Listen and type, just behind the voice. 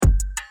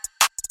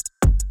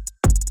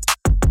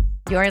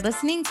You're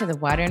listening to the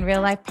Water in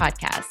Real Life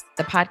podcast,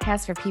 the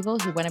podcast for people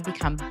who want to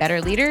become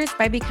better leaders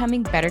by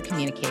becoming better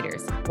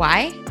communicators.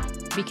 Why?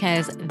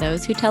 Because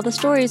those who tell the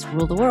stories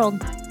rule the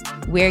world.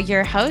 We're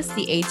your hosts,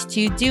 the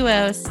H2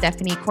 duo,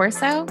 Stephanie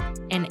Corso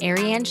and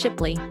Ariane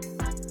Shipley.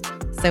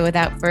 So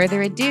without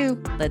further ado,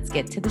 let's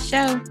get to the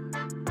show.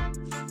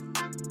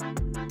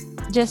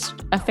 Just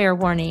a fair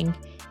warning.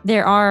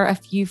 There are a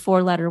few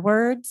 4-letter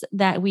words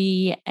that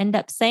we end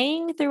up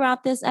saying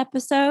throughout this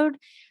episode.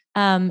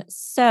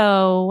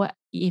 So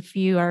if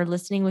you are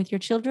listening with your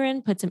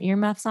children, put some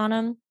earmuffs on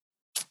them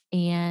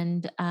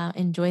and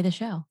enjoy the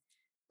show.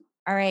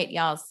 All right,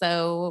 y'all.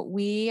 So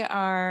we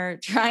are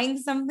trying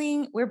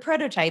something. We're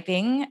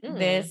prototyping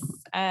this.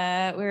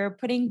 We're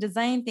putting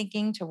design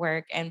thinking to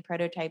work and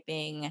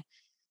prototyping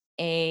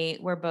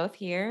we're both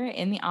here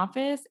in the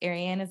office.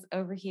 Ariane is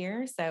over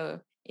here. So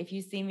if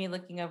you see me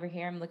looking over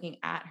here, I'm looking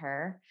at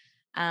her.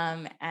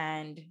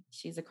 And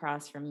she's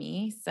across from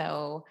me.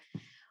 So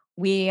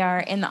we are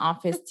in the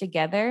office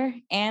together.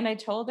 And I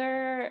told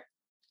her,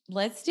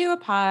 let's do a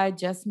pod,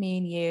 just me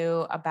and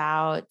you,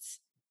 about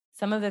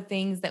some of the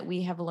things that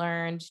we have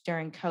learned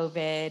during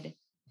COVID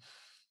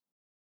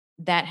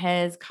that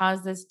has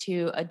caused us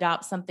to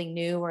adopt something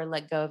new or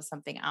let go of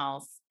something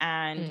else.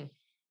 And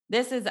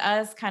this is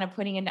us kind of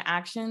putting into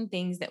action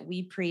things that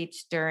we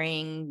preached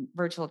during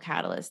Virtual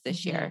Catalyst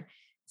this year.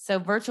 So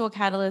Virtual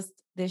Catalyst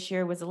this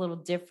year was a little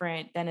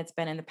different than it's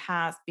been in the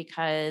past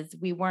because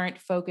we weren't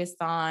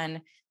focused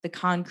on the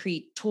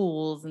concrete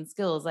tools and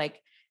skills like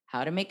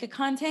how to make a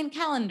content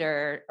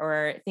calendar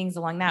or things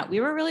along that. We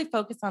were really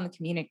focused on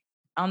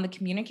the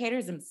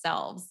communicators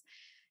themselves.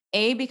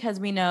 Because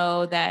we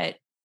know that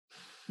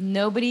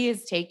nobody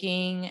is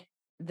taking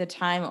the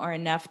time or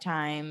enough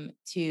time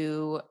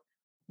to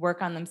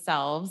work on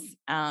themselves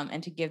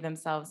and to give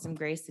themselves some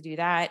grace to do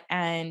that.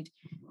 And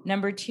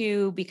number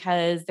two,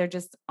 because there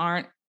just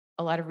aren't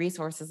a lot of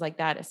resources like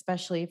that,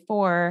 especially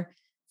for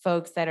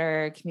folks that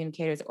are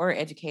communicators or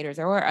educators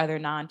or other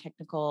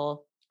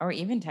non-technical or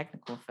even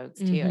technical folks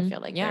too. I feel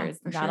like there's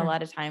not a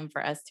lot of time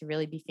for us to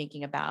really be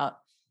thinking about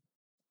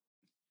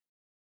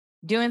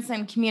doing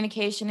some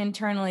communication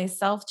internally,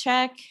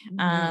 self-check.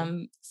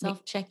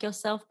 Self-check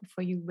yourself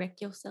before you wreck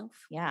yourself.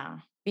 Yeah.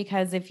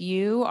 Because if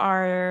you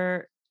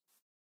are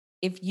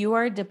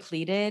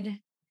depleted,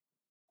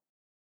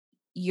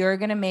 you're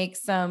going to make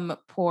some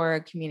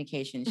poor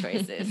communication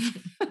choices.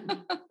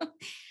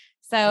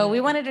 So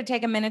we wanted to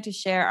take a minute to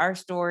share our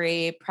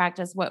story,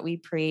 practice what we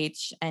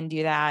preach, and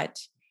do that.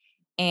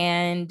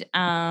 And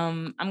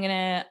I'm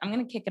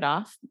gonna kick it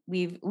off.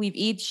 We've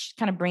each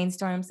kind of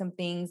brainstormed some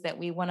things that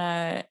we want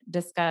to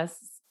discuss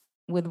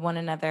with one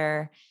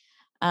another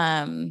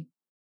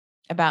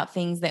about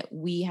things that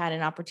we had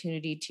an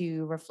opportunity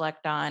to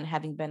reflect on,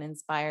 having been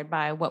inspired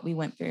by what we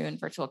went through in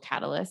Virtual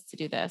Catalyst to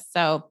do this.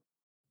 So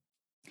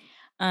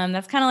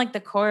that's kind of like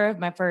the core of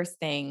my first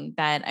thing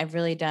that I've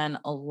really done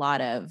a lot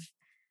of,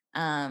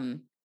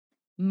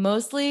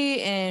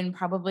 mostly in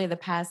probably the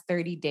past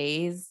 30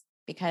 days.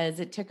 Because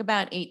it took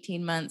about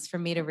 18 months for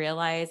me to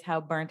realize how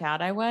burnt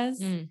out I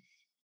was.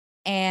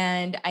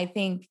 And I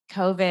think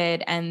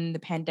COVID and the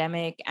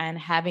pandemic and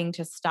having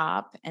to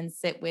stop and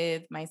sit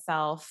with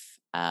myself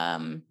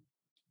and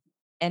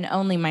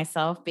only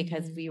myself,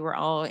 because we were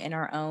all in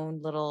our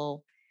own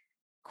little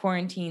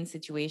quarantine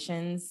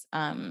situations,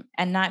 and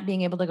not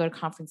being able to go to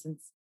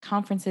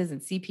conferences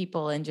and see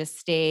people and just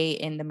stay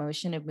in the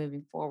motion of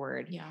moving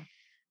forward. Yeah.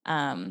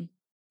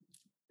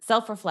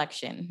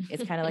 Self-reflection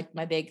is kind of like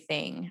my big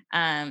thing.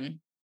 And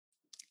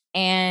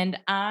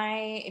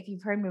if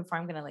you've heard me before,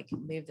 I'm going to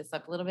move this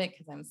up a little bit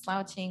because I'm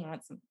slouching. I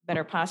want some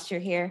better posture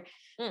here.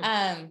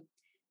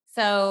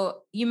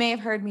 So you may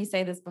have heard me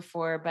say this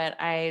before, but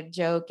I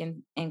joke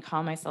and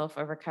call myself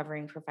a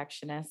recovering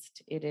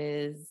perfectionist.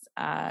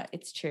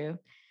 It's true.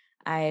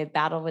 I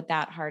battle with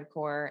that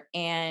hardcore.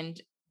 And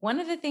one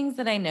of the things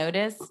that I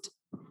noticed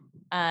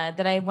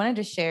that I wanted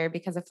to share,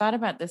 because I've thought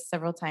about this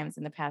several times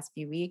in the past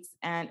few weeks,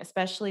 and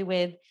especially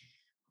with,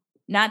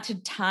 not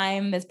to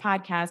time this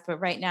podcast,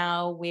 but right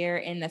now we're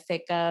in the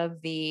thick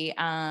of the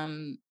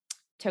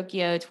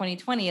Tokyo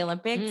 2020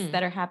 Olympics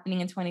that are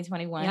happening in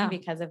 2021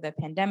 because of the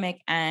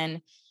pandemic.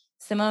 And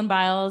Simone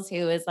Biles,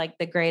 who is like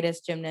the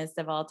greatest gymnast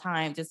of all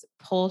time, just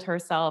pulled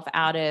herself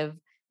out of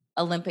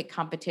Olympic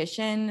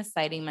competition,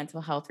 citing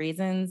mental health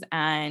reasons.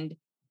 And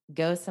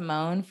go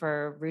Simone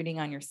for rooting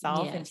on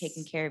yourself and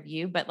taking care of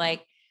you. But I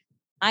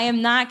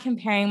am not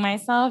comparing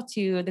myself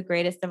to the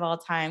greatest of all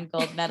time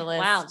gold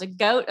medalist. The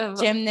GOAT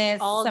of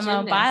gymnast, all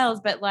Simone gymnasts. Biles.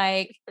 But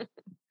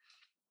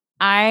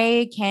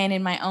I can,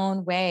 in my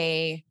own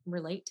way,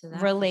 relate to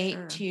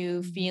that.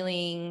 To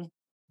feeling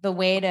the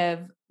weight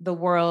of the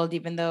world,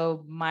 even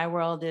though my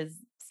world is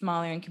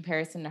smaller in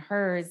comparison to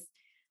hers.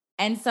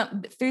 And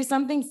through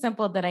something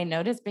simple that I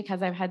noticed,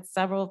 because I've had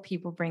several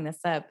people bring this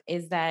up,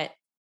 is that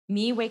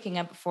me waking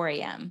up at 4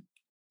 a.m.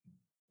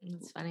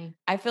 It's funny.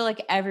 I feel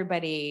like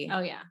everybody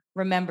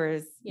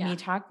remembers me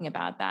talking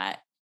about that.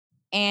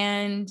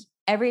 And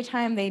every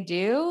time they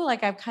do,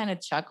 like I've kind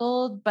of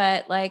chuckled,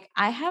 but like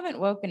I haven't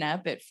woken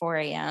up at 4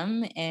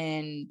 a.m.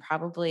 in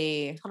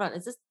probably. Hold on,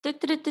 is this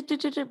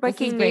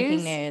breaking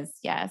news?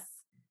 Yes.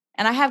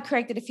 And I have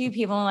corrected a few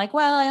people. I'm like,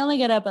 well, I only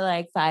get up at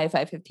like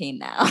 5:15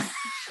 now.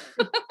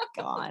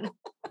 God.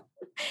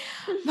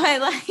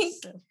 But like,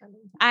 so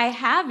I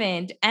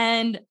haven't.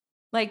 And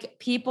like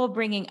people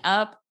bringing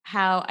up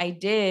how I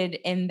did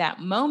in that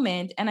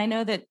moment. And I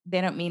know that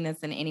they don't mean this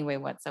in any way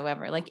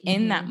whatsoever. Like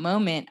in that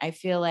moment, I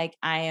feel like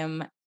I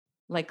am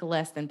like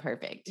less than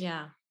perfect.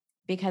 Yeah.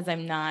 Because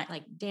I'm not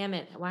like, damn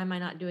it. Why am I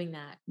not doing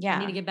that? Yeah. I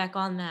need to get back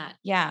on that.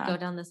 Yeah. Go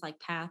down this like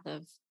path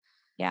of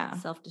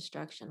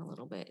self-destruction a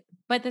little bit.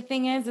 But the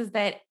thing is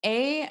that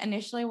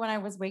initially when I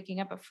was waking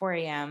up at 4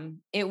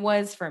 a.m., it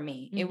was for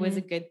me. It was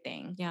a good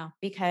thing. Yeah.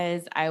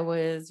 Because I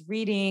was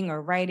reading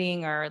or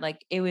writing or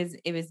like it was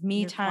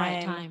me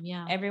time.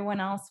 Yeah. Everyone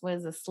else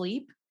was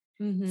asleep.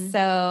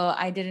 So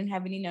I didn't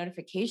have any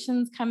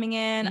notifications coming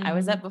in. I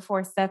was up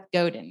before Seth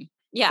Godin.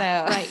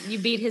 Yeah, so, right. You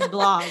beat his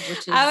blog, which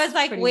is I was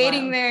like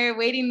waiting wild. there,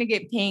 waiting to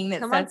get pinged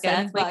that Seth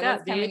Godin's blog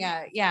was coming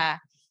out. Yeah.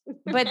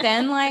 But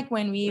then like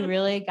when we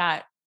really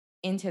got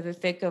into the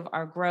thick of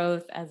our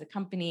growth as a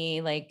company,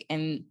 like,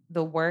 and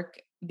the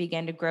work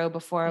began to grow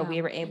before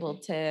we were able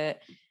to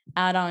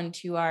add on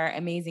to our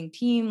amazing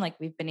team, like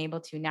we've been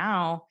able to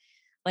now,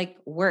 like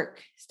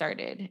work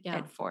started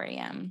at 4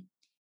 a.m.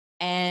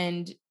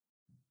 And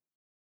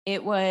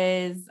it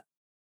was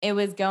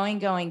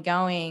going.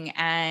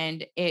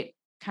 And it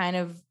kind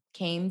of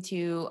came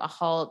to a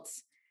halt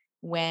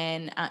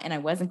when, and I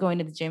wasn't going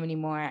to the gym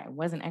anymore. I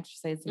wasn't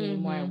exercising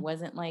anymore. I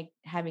wasn't like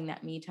having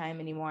that me time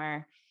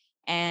anymore.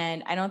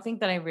 And I don't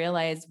think that I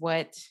realized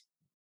what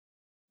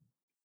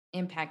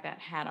impact that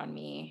had on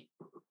me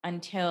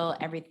until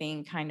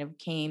everything kind of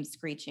came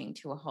screeching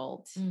to a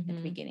halt at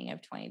the beginning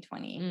of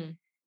 2020.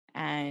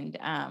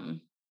 And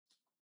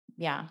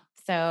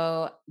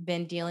so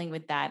been dealing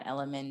with that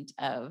element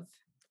of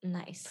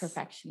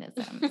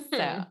perfectionism.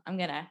 So I'm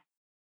gonna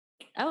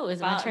is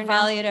it my turn?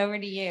 Volley it over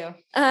to you.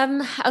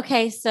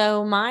 Okay,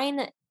 so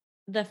mine,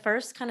 the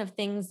first kind of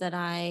things that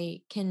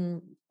I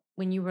can,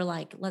 when you were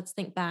like, let's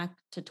think back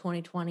to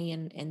 2020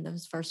 and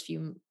those first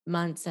few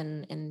months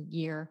and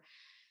year,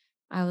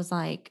 I was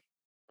like,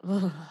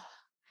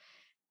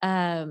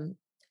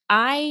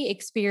 I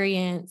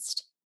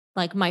experienced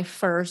like my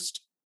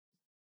first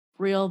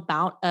real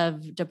bout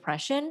of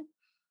depression,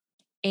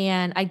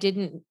 and I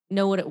didn't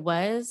know what it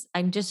was.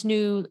 I just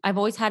knew I've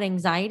always had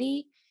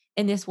anxiety,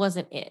 and this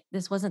wasn't it.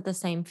 This wasn't the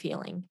same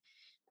feeling.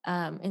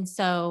 And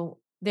so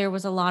there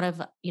was a lot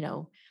of,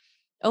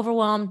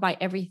 overwhelmed by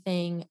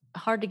everything,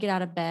 hard to get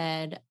out of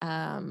bed.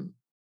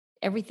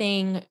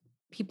 Everything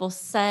people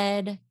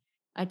said,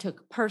 I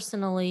took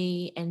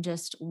personally and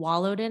just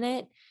wallowed in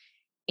it.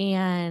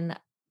 And,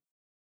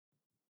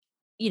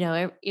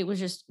 it was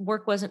just,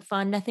 work wasn't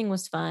fun. Nothing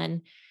was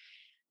fun.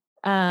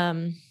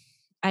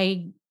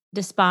 I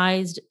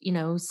despised,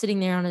 sitting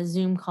there on a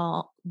Zoom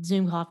call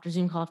after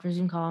Zoom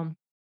call,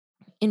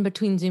 in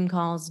between Zoom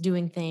calls,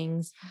 doing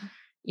things,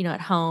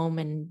 at home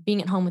and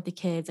being at home with the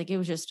kids. Like it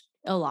was just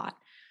a lot.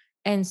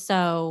 And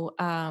so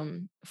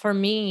for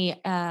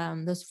me,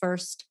 this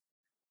first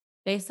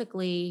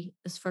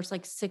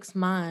like 6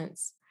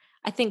 months,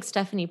 I think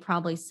Stephanie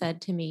probably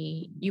said to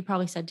me, you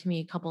probably said to me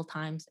a couple of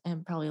times,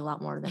 and probably a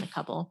lot more than a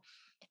couple,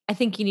 I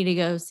think you need to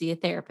go see a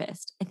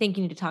therapist. I think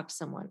you need to talk to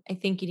someone. I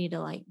think you need to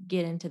like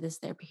get into this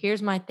therapy.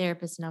 Here's my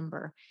therapist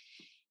number.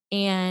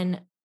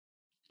 And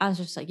I was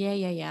just like,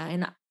 yeah.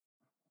 And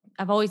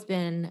I've always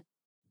been,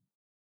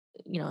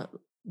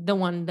 the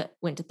one that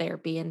went to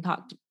therapy and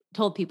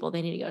told people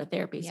they need to go to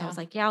therapy. So I was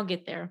like, yeah, I'll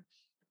get there.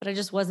 But I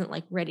just wasn't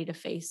like ready to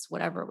face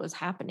whatever was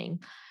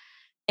happening.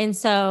 And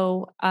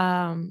so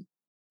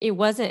it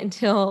wasn't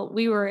until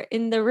we were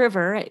in the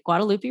river at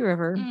Guadalupe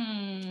River.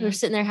 We were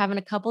sitting there having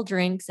a couple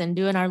drinks and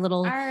doing our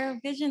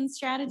vision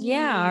strategy.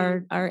 Yeah,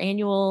 our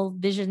annual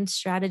vision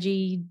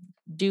strategy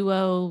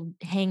duo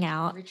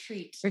hangout.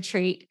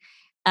 Retreat.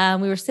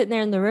 We were sitting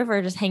there in the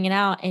river just hanging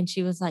out, and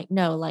she was like,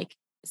 no, like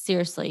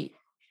seriously,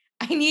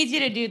 I need you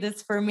to do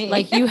this for me.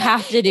 Like you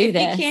have to do if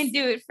this. I can't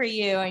do it for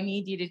you, I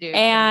need you to do it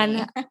and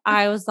for me.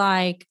 I was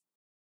like,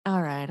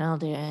 all right, I'll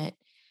do it.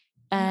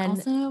 And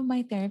also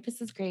my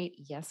therapist is great.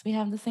 Yes, we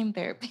have the same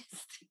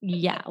therapist.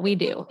 Yeah, we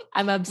do.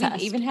 I'm obsessed.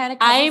 We've even had a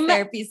couple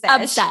therapy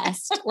sessions.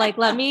 Obsessed. Like,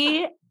 let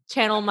me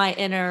channel my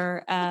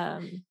inner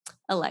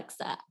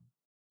Alexa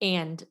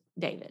and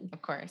David.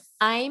 Of course.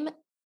 I'm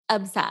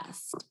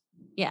obsessed.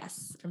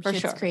 Yes, From for Schitt's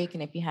sure. Creek,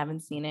 and if you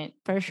haven't seen it,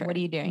 for sure. What are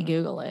you doing?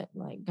 Google it.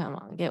 Like, come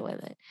on, get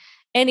with it.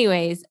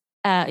 Anyways,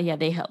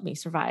 they helped me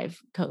survive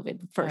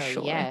COVID for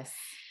sure. Yes.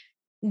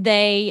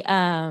 They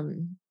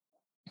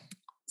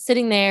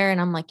sitting there,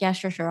 and I'm like, yeah,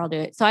 sure, I'll do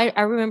it. So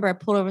I remember I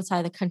pulled over the side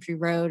of the country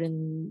road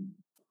in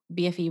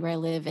BFE where I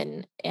live,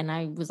 and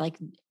I was like,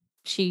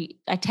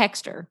 I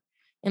text her,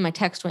 and my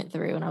text went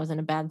through, and I was in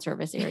a bad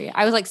service area.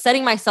 I was like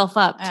setting myself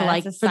up to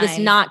like for this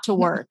not to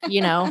work,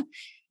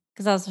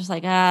 because I was just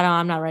like,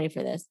 I'm not ready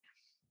for this.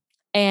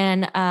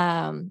 And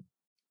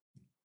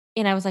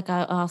And I was like,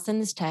 I'll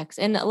send this text.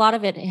 And a lot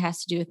of it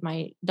has to do with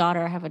my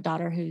daughter. I have a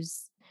daughter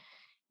who's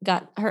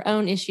got her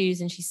own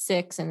issues and she's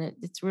 6, and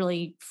it's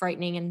really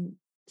frightening and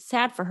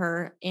sad for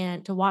her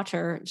and to watch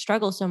her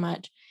struggle so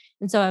much.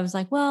 And so I was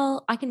like,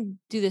 well, I can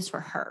do this for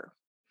her.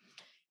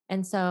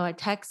 And so I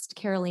text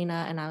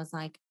Carolina and I was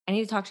like, I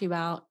need to talk to you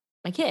about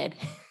my kid.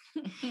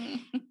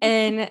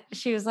 And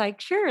she was like,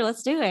 sure,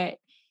 let's do it.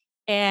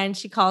 And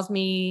she calls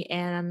me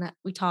and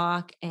we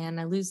talk and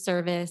I lose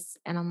service.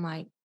 And I'm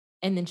like,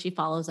 and then she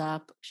follows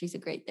up. She's a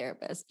great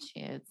therapist.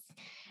 She is.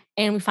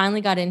 And we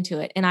finally got into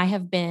it. And I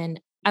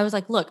was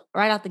like, look,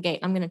 right out the gate,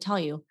 I'm going to tell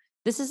you,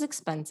 this is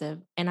expensive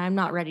and I'm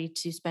not ready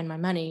to spend my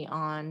money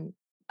on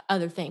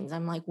other things.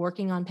 I'm like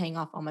working on paying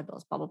off all my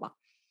bills, blah, blah, blah.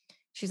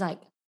 She's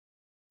like,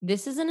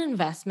 this is an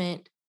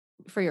investment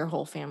for your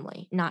whole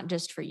family, not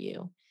just for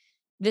you.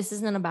 This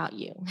isn't about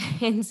you.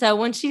 And so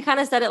when she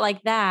kind of said it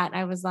like that,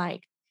 I was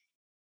like,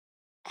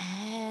 oh.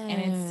 And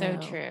it's so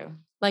true.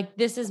 Like,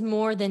 this is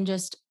more than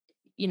just,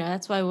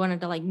 that's why I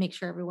wanted to like make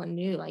sure everyone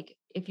knew, like,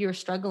 if you're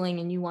struggling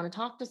and you want to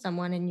talk to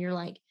someone and you're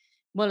like,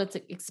 well, it's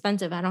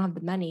expensive, I don't have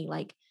the money.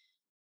 Like,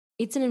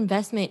 it's an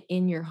investment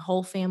in your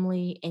whole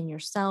family and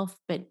yourself.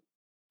 But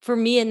for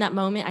me in that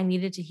moment, I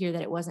needed to hear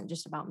that it wasn't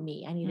just about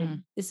me. I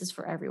needed, this is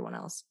for everyone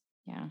else.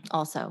 Yeah.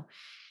 Also.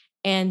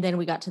 And then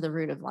we got to the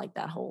root of like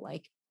that whole,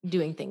 like,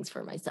 doing things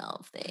for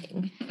myself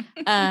thing.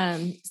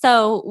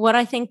 So what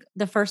I think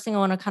the first thing I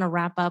want to kind of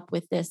wrap up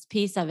with this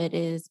piece of it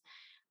is,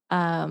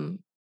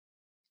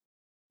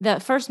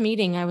 that first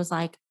meeting, I was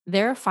like,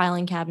 there are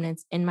filing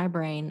cabinets in my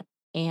brain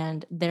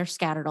and they're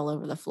scattered all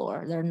over the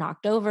floor. They're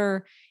knocked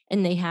over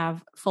and they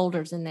have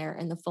folders in there,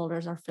 and the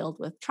folders are filled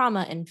with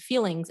trauma and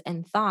feelings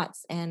and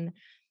thoughts and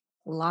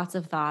lots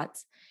of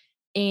thoughts.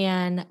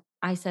 And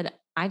I said,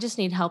 I just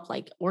need help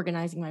like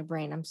organizing my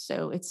brain.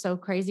 It's so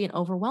crazy and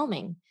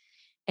overwhelming.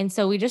 And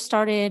so we just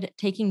started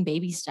taking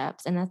baby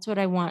steps. And that's what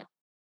I want.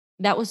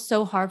 That was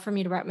so hard for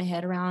me to wrap my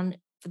head around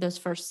for those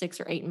first 6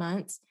 or 8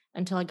 months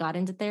until I got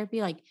into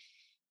therapy. Like,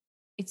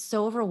 it's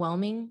so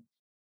overwhelming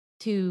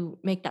to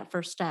make that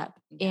first step.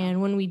 Yeah.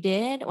 And when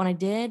I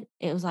did,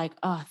 it was like,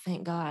 oh,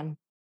 thank God.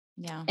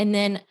 Yeah. And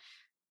then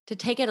to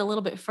take it a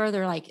little bit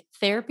further, like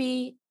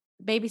therapy,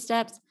 baby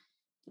steps,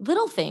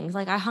 little things.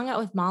 Like, I hung out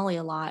with Molly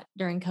a lot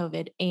during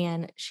COVID,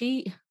 and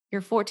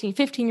your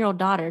 15-year-old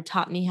daughter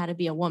taught me how to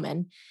be a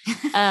woman.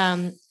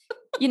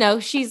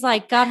 She's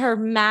like got her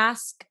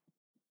mask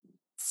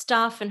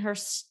stuff and her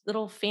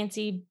little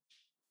fancy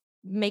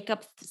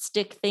makeup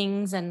stick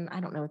things. And I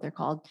don't know what they're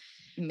called.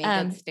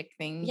 Makeup stick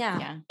things.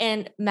 Yeah.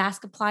 And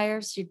mask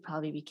appliers. She'd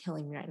probably be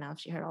killing me right now if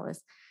she heard all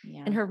this.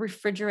 Yeah. And her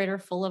refrigerator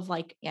full of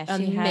like, she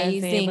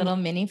amazing has a little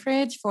mini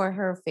fridge for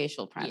her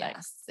facial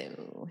products. Yes.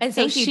 So, and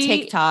thank you,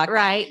 TikTok.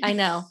 Right. I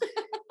know.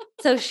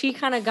 So she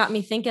kind of got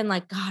me thinking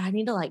like, God,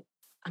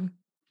 I'm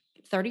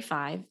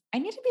 35. I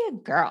need to be a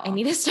girl. I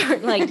need to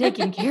start like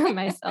taking care of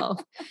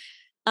myself.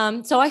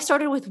 So I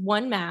started with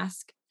one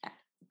mask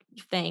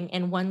thing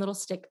and one little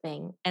stick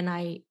thing. And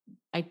I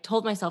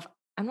told myself,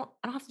 I don't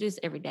have to do this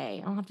every day.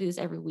 I don't have to do this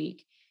every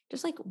week.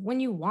 Just like when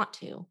you want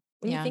to,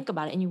 when you think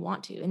about it and you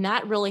want to. And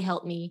that really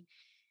helped me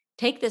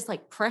take this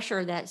like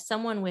pressure that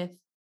someone with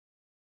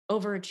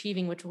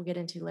overachieving, which we'll get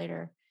into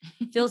later,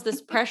 feels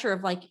this pressure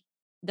of like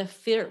the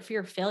fear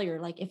of failure.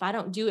 Like, if I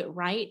don't do it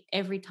right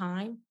every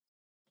time,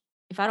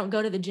 if I don't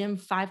go to the gym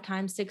 5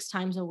 times, 6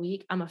 times a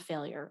week, I'm a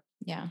failure.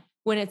 Yeah.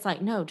 When it's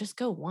like, no, just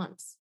go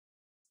once,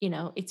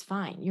 it's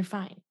fine. You're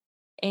fine.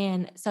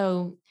 And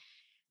so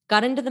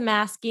got into the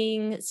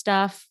masking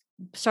stuff,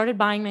 started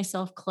buying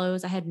myself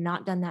clothes. I had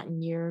not done that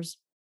in years.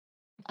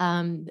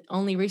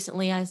 Only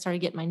recently I started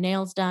getting my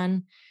nails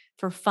done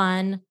for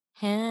fun.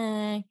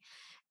 Hey.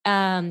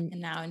 And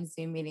now in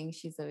Zoom meetings,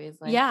 she's always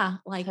like,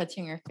 like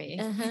touching her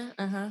face.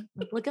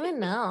 Look at my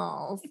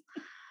nails.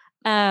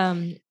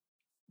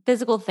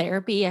 Physical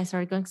therapy, I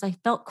started going because I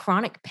felt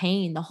chronic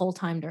pain the whole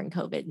time during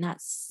COVID, and that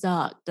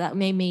sucked. That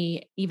made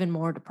me even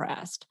more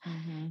depressed.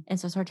 And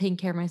so I started taking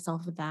care of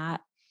myself with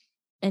that.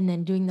 And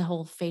then doing the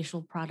whole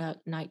facial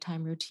product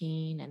nighttime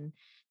routine. And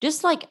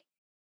just like,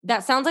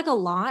 that sounds like a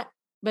lot,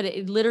 but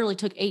it literally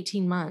took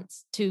 18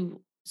 months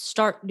to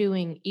start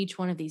doing each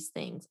one of these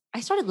things. I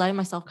started letting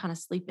myself kind of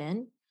sleep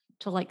in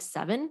till like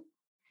 7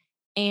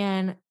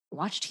 and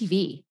watch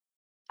TV.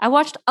 I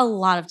watched a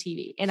lot of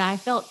TV and I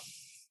felt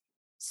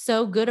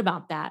so good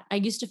about that. I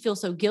used to feel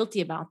so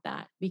guilty about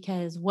that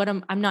because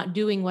I'm not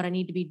doing what I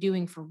need to be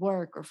doing for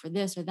work or for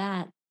this or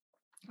that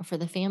or for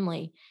the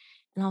family.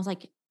 And I was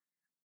like,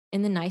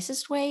 in the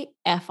nicest way,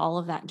 F all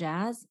of that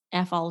jazz,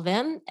 F all of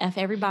them, F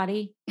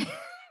everybody.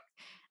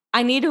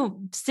 I need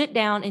to sit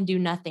down and do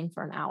nothing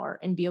for an hour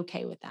and be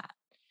okay with that.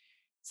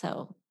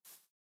 So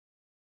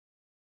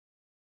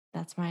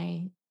that's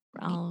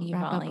I'll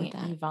wrap up with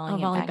that. I'll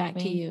volley back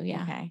to you.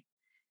 Yeah. Okay.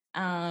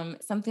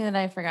 Something that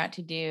I forgot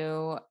to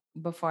do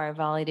before I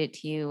volleyed it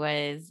to you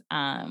was,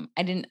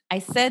 I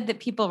said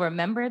that people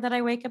remember that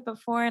I wake up at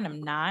 4 and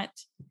I'm not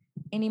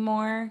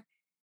anymore.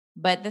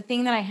 But the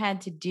thing that I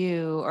had to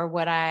do, or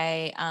what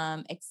I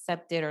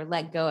accepted or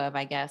let go of,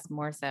 I guess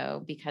more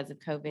so because of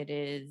COVID,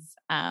 is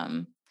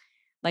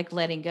like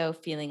letting go,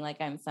 feeling like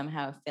I'm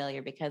somehow a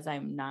failure because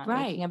I'm not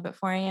waking up at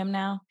 4 a.m.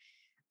 now.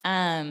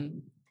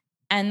 And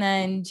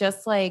then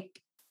just like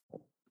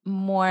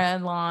more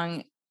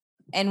along,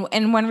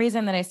 and one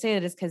reason that I say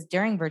that is because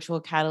during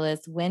Virtual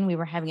Catalyst, when we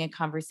were having a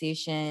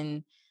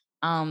conversation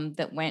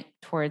that went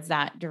towards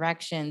that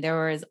direction,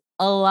 there was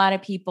a lot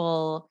of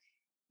people,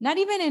 not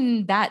even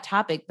in that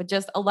topic, but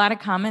just a lot of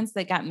comments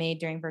that got made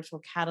during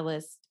Virtual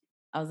Catalyst.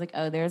 I was like,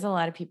 oh, there's a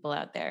lot of people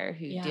out there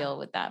who deal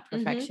with that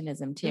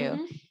perfectionism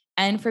too.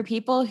 And for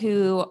people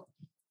who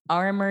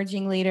are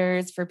emerging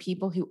leaders, for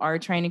people who are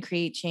trying to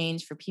create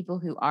change, for people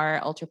who are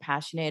ultra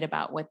passionate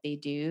about what they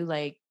do,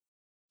 like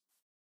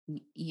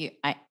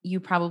we're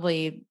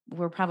probably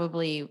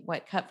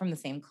what, cut from the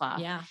same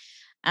cloth. Yeah.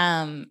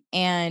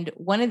 And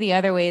one of the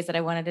other ways that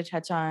I wanted to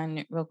touch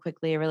on real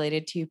quickly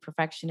related to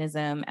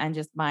perfectionism and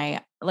just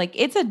my, like,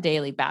 it's a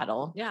daily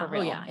battle. Yeah. For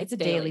real. Oh yeah. It's a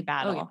daily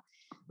battle.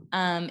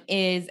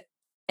 Is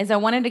I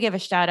wanted to give a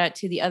shout out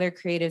to the other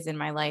creatives in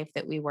my life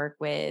that we work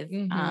with,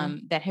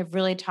 that have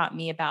really taught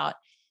me about,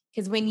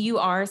 because when you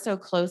are so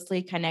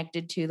closely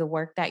connected to the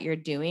work that you're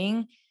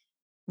doing,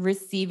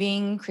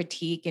 receiving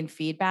critique and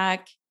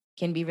feedback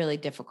can be really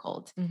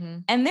difficult.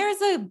 And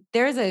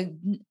there's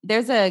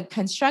a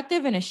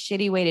constructive and a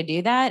shitty way to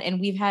do that.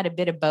 And we've had a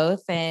bit of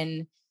both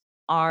in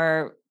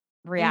our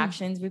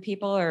reactions with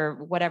people or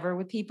whatever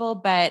with people.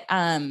 But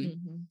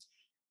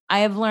I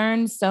have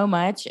learned so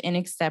much in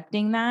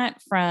accepting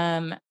that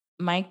from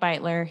Mike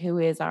Beitler, who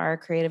is our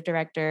creative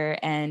director,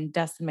 and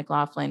Dustin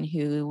McLaughlin,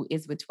 who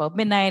is with 12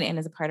 Midnight and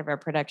is a part of our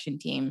production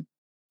team.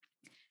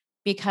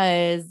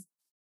 Because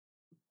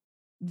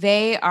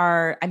they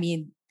are, I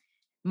mean,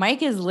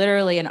 Mike is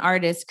literally an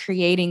artist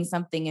creating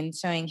something and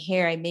showing,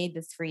 here, I made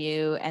this for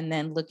you, and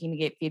then looking to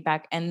get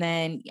feedback. And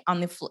then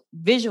on the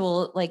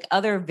visual, like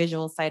other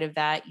visual side of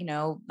that, you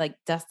know, like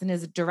Dustin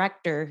is a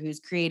director who's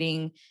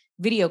creating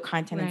video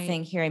content and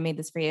saying, here, I made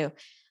this for you.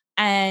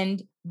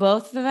 And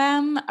both of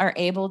them are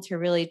able to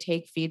really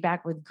take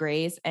feedback with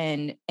grace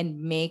and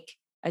make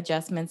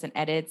adjustments and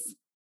edits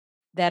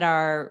that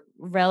are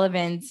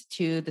relevant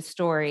to the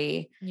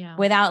story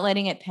without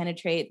letting it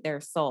penetrate their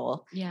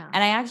soul. Yeah.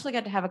 And I actually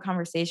got to have a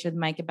conversation with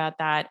Mike about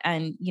that.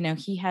 And, you know,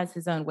 he has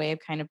his own way of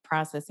kind of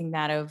processing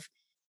that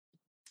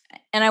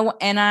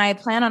and I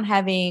plan on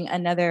having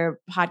another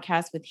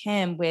podcast with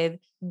him with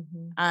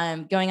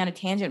going on a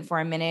tangent for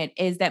a minute,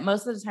 is that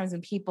most of the times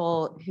when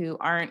people who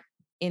aren't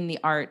in the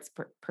arts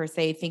per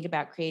se think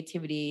about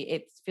creativity,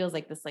 it feels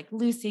like this like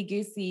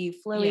loosey-goosey,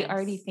 flowy,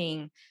 arty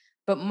thing.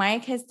 But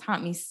Mike has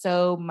taught me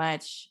so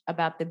much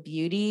about the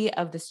beauty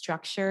of the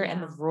structure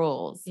and the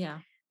rules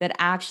that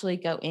actually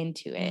go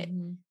into it,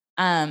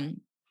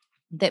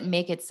 that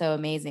make it so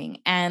amazing.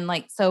 And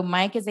like, so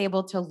Mike is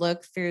able to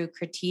look through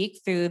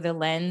critique through the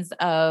lens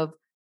of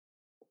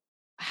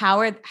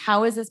how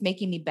is this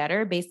making me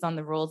better based on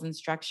the rules and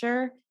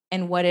structure,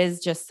 and what is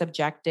just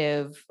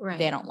subjective,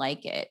 they don't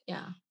like it.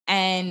 Yeah.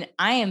 And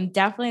I am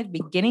definitely at the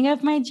beginning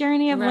of my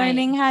journey of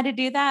learning how to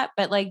do that.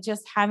 But like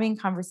just having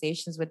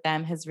conversations with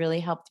them has really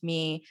helped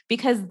me,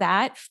 because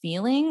that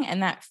feeling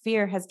and that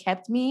fear has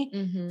kept me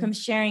from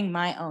sharing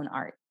my own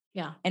art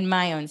and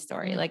my own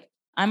story. Like,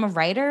 I'm a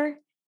writer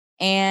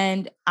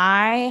and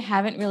I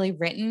haven't really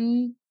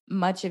written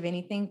much of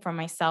anything for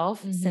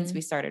myself since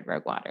we started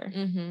Rogue Water,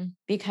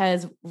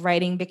 because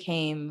writing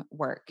became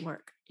work.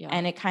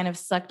 And it kind of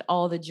sucked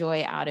all the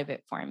joy out of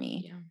it for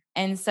me.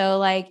 And so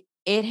like,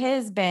 it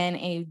has been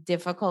a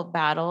difficult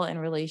battle and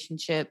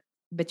relationship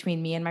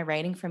between me and my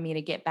writing for me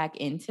to get back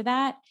into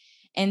that.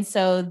 And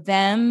so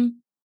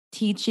them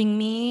teaching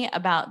me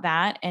about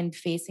that and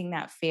facing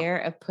that fear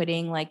of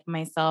putting like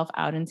myself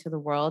out into the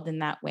world in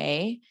that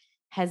way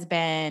has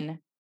been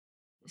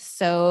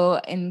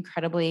so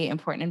incredibly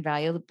important and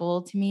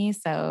valuable to me.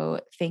 So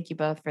thank you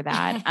both for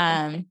that.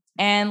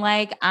 And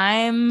like,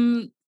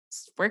 I'm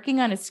working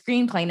on a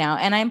screenplay now,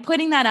 and I'm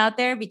putting that out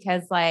there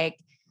because like,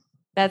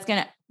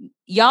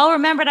 y'all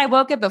remembered I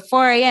woke up at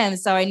 4 a.m.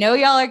 So I know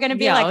y'all are going to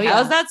be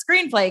how's that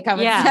screenplay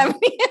coming?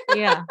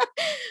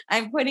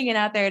 I'm putting it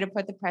out there to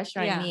put the pressure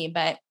on me,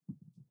 but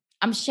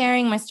I'm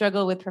sharing my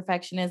struggle with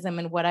perfectionism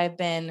and what I've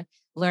been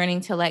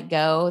learning to let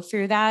go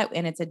through that.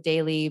 And it's a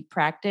daily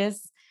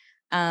practice,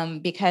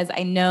 because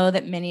I know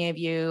that many of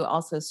you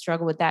also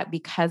struggle with that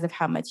because of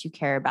how much you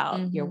care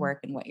about your work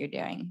and what you're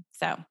doing.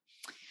 So,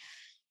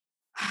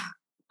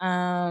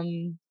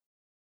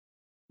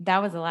 that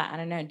was a lot. I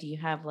don't know. Do you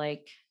have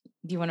like,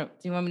 do you want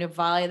me to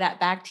volley that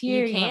back to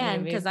you? You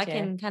can, because I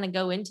can kind of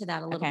go into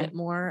that a little bit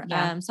more.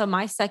 So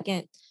my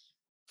second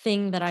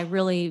thing that I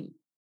really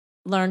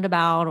learned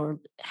about, or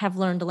have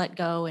learned to let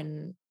go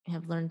and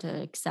have learned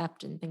to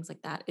accept and things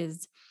like that,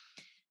 is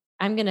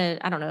I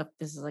don't know if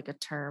this is like a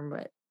term,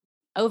 but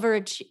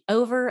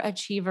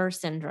overachiever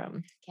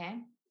syndrome. Okay.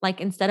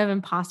 Like, instead of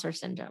imposter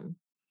syndrome.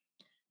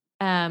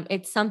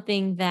 It's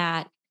something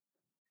that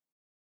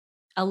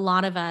a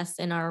lot of us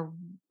in our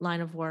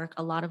line of work,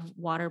 a lot of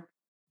water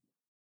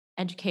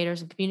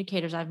educators and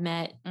communicators I've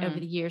met over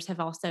the years have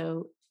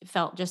also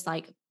felt just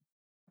like,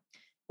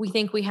 we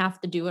think we have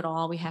to do it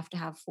all. We have to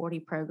have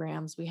 40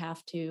 programs. We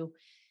have to,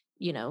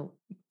 you know,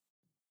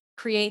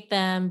 create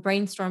them,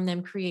 brainstorm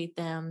them, create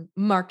them,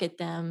 market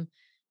them,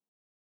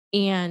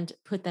 and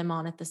put them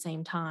on at the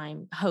same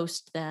time,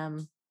 host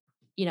them.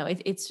 You know,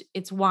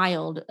 it's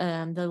wild,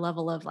 the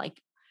level of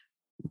like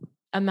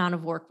amount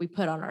of work we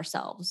put on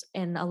ourselves.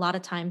 And a lot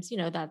of times, you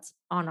know, that's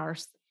on our,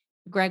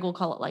 Greg will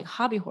call it like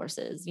hobby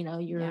horses. You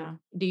know,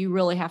 do you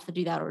really have to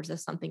do that? Or is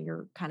this something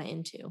you're kind of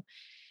into?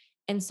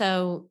 And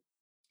so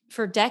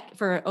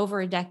for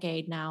over a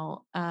decade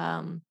now,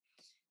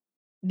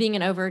 being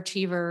an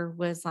overachiever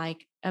was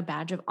like a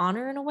badge of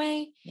honor in a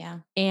way. Yeah.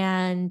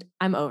 And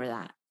I'm over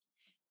that.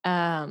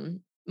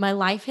 My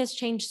life has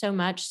changed so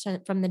much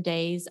from the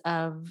days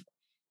of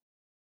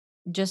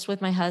just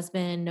with my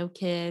husband, no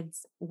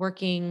kids,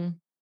 working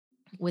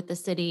with the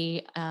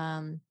city,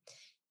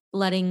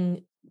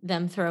 letting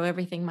them throw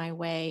everything my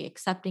way,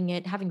 accepting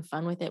it, having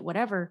fun with it,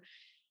 whatever.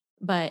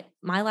 But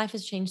my life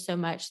has changed so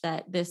much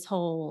that this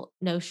whole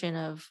notion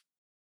of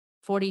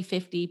 40,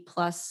 50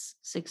 plus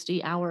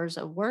 60 hours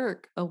of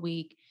work a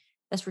week,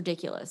 that's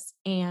ridiculous.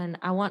 And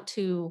I want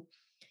to,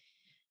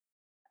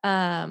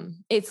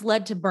 it's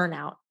led to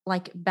burnout.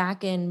 Like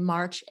back in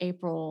March,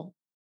 April,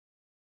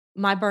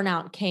 my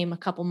burnout came a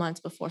couple months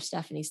before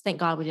Stephanie's. Thank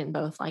God we didn't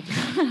both like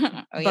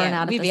burn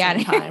out at the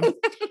same time.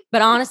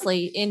 But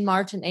honestly, in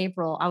March and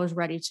April, I was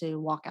ready to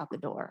walk out the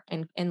door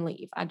and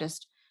leave. I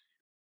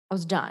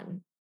was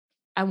done.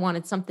 I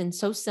wanted something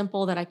so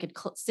simple that I could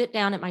sit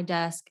down at my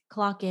desk,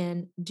 clock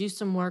in, do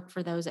some work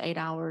for those 8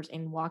 hours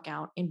and walk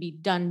out and be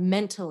done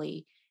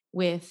mentally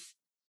with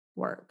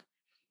work.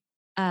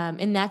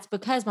 And that's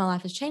because my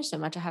life has changed so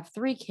much. I have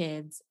 3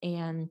 kids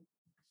and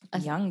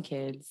young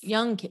kids,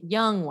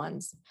 young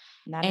ones,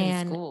 not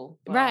in school.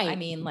 Well, right. I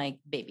mean, like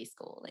baby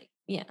school, like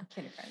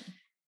kindergarten.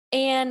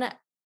 And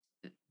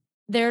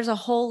there's a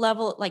whole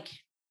level, like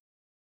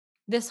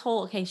this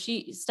whole,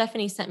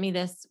 Stephanie sent me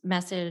this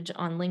message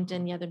on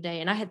LinkedIn the other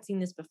day, and I had seen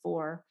this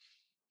before,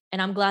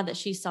 and I'm glad that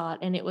she saw it.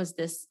 And it was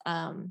this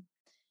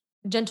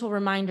gentle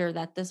reminder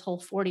that this whole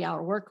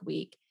 40-hour work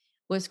week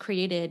was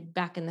created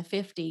back in the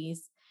 50s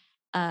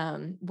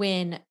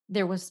when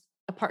there was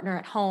a partner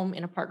at home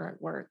and a partner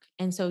at work.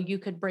 And so you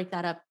could break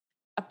that up.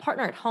 A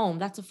partner at home,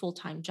 that's a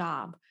full-time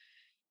job.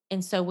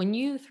 And so when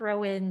you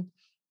throw in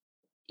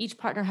each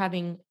partner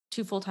having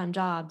 2 full-time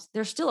jobs,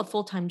 there's still a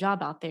full-time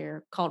job out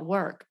there called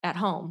work at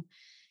home.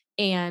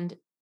 And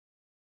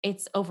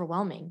it's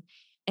overwhelming.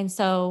 And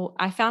so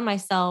I found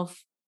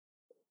myself,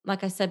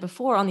 like I said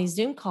before, on these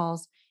Zoom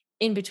calls,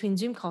 in between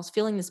Zoom calls,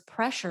 feeling this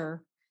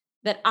pressure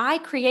that I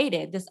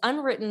created, this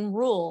unwritten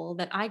rule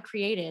that I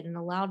created and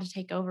allowed to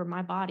take over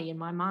my body and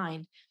my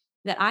mind,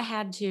 that I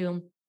had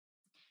to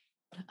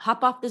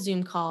hop off the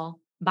Zoom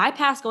call,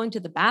 bypass going to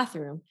the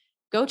bathroom,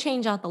 go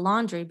change out the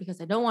laundry because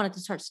I don't want it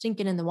to start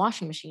stinking in the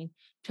washing machine,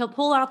 to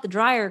pull out the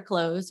dryer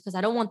clothes because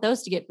I don't want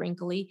those to get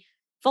wrinkly,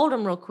 fold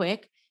them real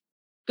quick,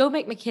 go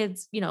make my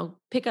kids,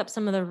 pick up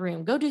some of the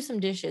room, go do some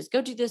dishes,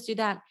 go do this, do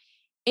that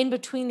in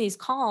between these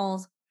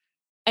calls,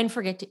 and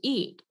forget to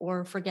eat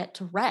or forget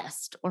to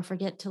rest or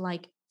forget to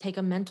take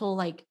a mental,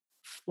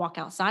 walk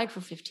outside for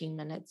 15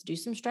 minutes, do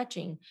some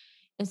stretching.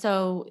 And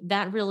so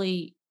that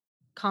really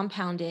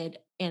compounded.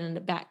 And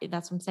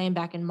that's what I'm saying.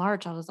 Back in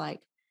March, I was like,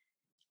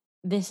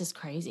 this is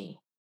crazy.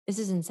 This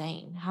is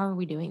insane. How are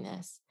we doing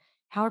this?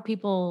 How are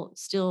people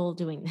still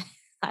doing this?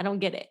 I don't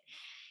get it.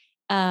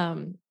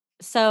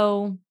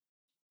 So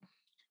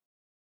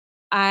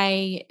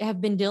I have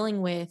been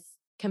dealing with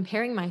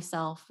comparing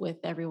myself with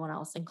everyone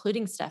else,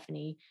 including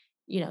Stephanie.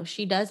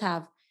 She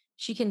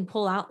can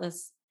pull out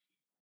this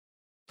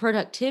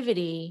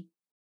productivity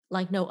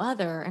like no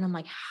other. And I'm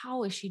like,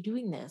 how is she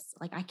doing this?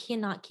 Like, I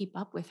cannot keep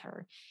up with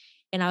her.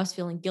 And I was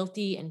feeling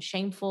guilty and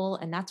shameful.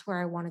 And that's where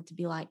I wanted to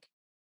be like,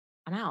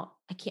 I'm out.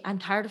 I'm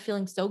tired of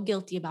feeling so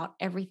guilty about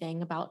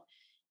everything, about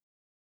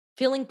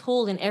feeling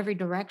pulled in every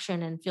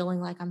direction and feeling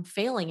like I'm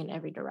failing in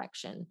every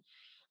direction.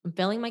 I'm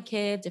failing my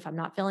kids. If I'm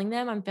not failing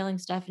them, I'm failing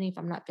Stephanie. If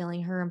I'm not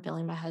failing her, I'm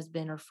failing my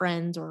husband or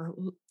friends or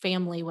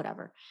family,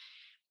 whatever.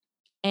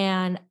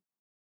 And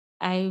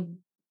I,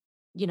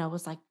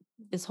 was like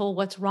this whole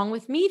what's wrong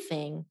with me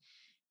thing.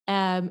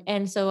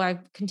 And so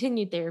I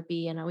continued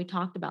therapy and we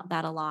talked about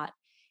that a lot.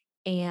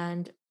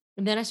 And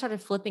then I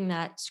started flipping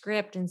that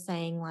script and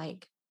saying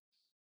like,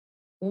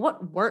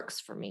 what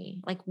works for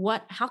me? Like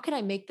how can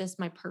I make this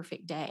my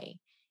perfect day?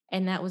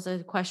 And that was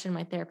a question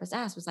my therapist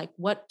asked, was like,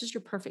 what does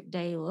your perfect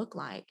day look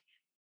like?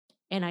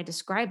 And I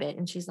describe it.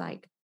 And she's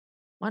like,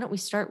 why don't we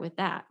start with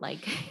that? Like,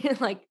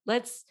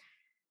 let's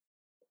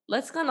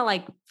kind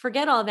of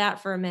forget all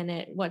that for a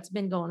minute, what's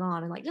been going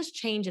on, and just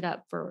change it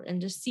up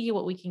and just see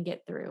what we can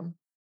get through.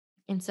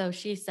 And so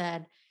she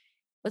said,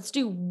 let's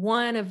do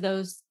one of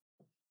those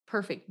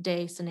perfect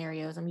day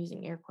scenarios. I'm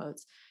using air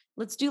quotes.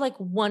 Let's do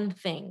one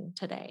thing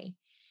today.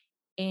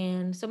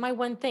 And so my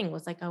one thing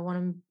was I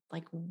want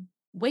to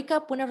wake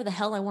up whenever the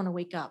hell I want to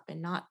wake up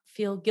and not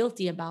feel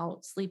guilty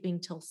about sleeping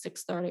till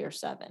 6:30 or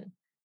 7.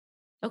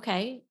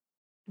 Okay.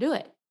 do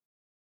it.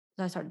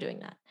 So I started doing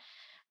that.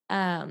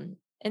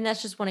 And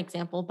that's just one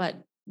example, but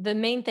the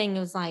main thing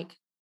was like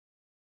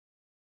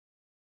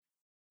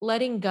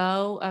letting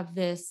go of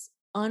this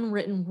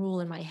unwritten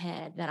rule in my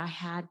head that I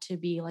had to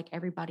be like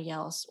everybody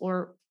else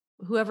or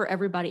whoever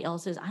everybody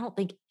else is. I don't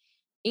think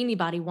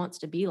anybody wants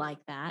to be like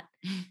that.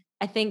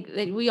 I think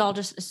that we all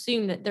just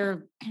assume that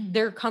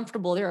they're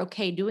comfortable, they're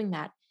okay doing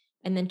that.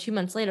 And then 2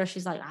 months later,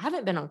 she's like, I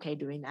haven't been okay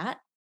doing that.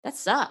 That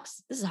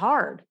sucks. This is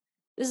hard.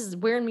 This is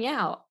wearing me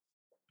out.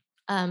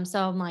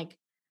 So I'm like,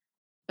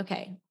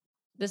 okay,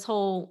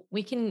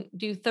 we can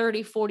do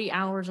 30, 40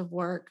 hours of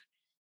work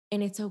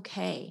and it's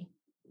okay.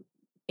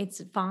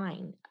 It's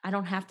fine. I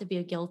don't have to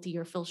be guilty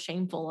or feel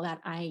shameful that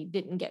I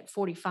didn't get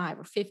 45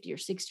 or 50 or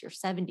 60 or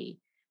 70.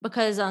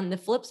 Because on the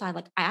flip side,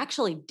 like I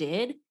actually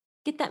did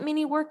get that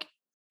many work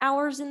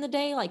hours in the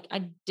day. Like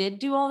I did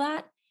do all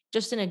that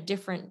just in a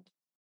different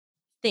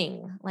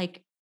thing,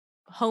 like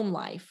home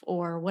life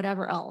or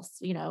whatever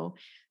else,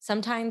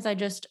 sometimes I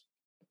just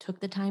took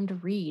the time to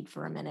read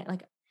for a minute.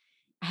 Like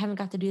I haven't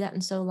got to do that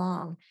in so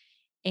long.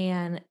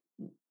 And,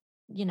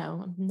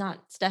 not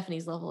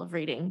Stephanie's level of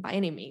reading by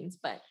any means,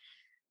 but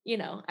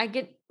I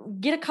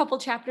get a couple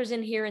chapters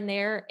in here and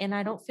there and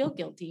I don't feel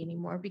guilty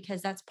anymore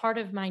because that's part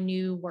of my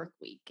new work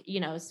week,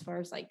 as far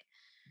as like,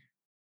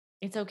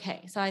 it's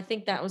okay. So I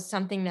think that was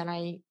something that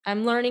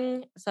I'm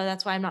learning. So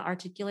that's why I'm not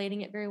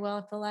articulating it very well,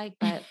 I feel like,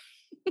 but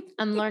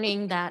I'm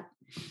learning that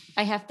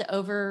I have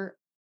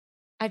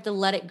to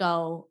let it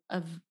go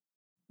of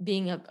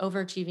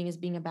overachieving as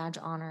being a badge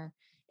of honor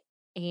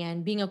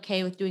and being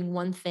okay with doing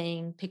one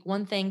thing, pick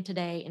one thing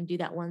today and do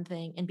that one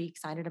thing and be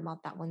excited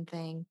about that one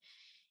thing.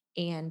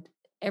 And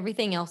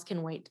everything else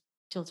can wait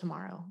till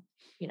tomorrow,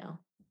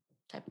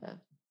 type of.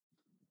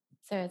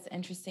 So it's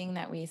interesting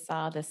that we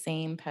saw the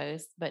same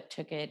post, but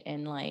took it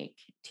in like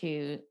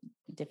 2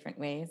 different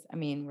ways. I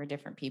mean, we're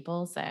different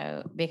people.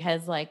 So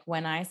because like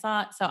when I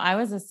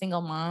was a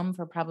single mom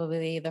for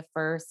probably the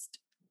first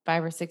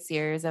 5 or 6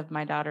 years of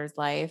my daughter's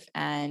life.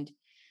 And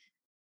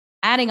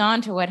adding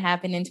on to what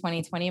happened in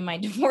 2020, my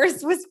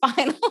divorce was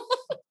final.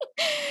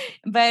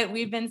 But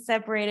we've been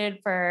separated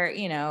for,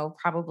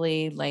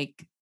 probably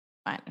like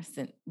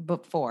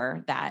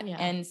before that. Yeah.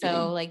 And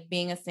so like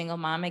being a single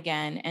mom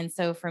again. And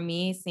so for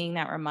me, seeing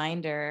that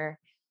reminder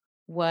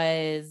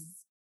was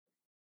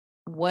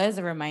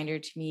a reminder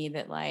to me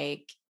that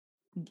like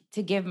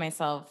to give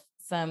myself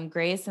some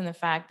grace in the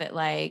fact that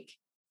like,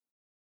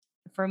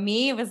 for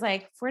me, it was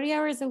like 40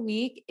 hours a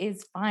week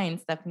is fine,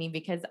 Stephanie,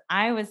 because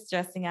I was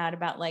stressing out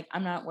about like,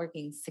 I'm not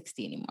working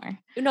 60 anymore.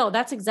 No,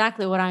 that's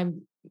exactly what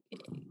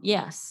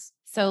yes.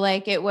 So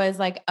like, it was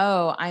like,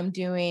 oh, I'm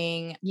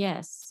doing,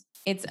 yes.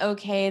 It's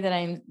okay that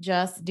I'm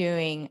just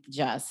doing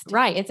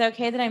right. It's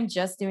okay that I'm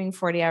just doing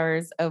 40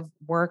 hours of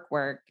work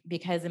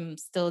because I'm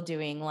still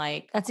doing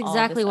like, that's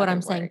exactly what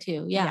I'm saying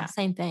too. Yeah.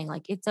 Same thing.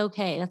 Like, it's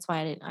okay. That's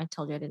why I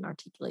told you I didn't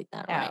articulate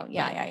that. Right.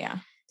 Yeah.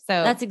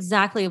 So that's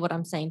exactly what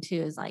I'm saying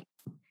too, is like,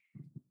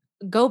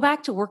 go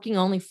back to working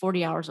only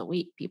 40 hours a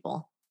week,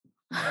 people.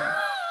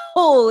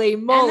 Holy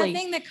moly. And the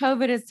thing that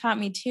COVID has taught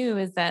me too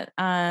is that,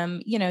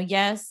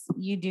 yes,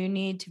 you do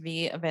need to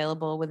be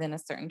available within a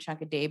certain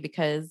chunk of day,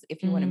 because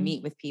if you want to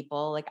meet with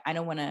people, like I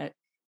don't want to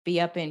be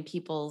up in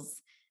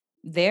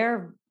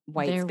their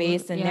white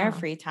space and their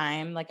free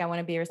time. Like I want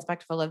to be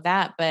respectful of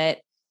that. But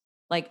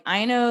like,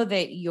 I know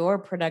that your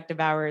productive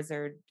hours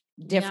are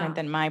different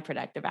than my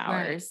productive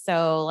hours. Right.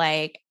 So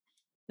like,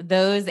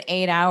 those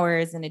 8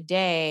 hours in a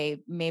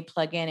day may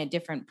plug in at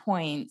different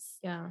points.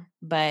 Yeah.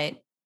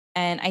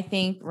 And I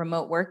think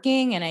remote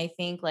working and I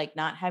think like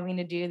not having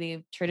to do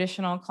the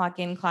traditional clock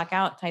in, clock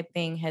out type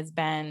thing has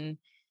been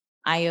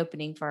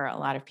eye-opening for a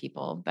lot of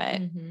people.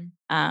 But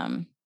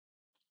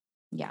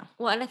yeah.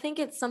 Well, and I think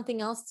it's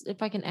something else,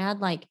 if I can add,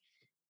 like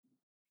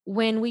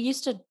when we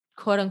used to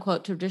quote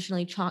unquote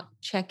traditionally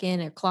check in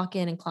or clock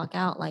in and clock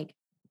out, like,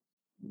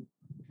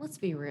 let's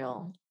be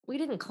real. We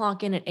didn't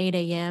clock in at 8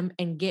 a.m.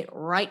 and get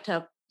right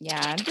to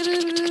yeah.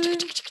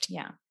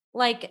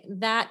 Like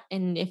that.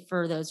 And if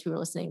for those who are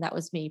listening, that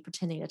was me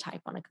pretending to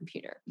type on a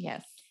computer.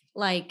 Yes.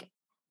 Like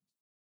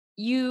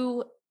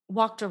you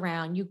walked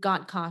around, you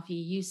got coffee,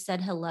 you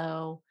said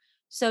hello.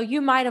 So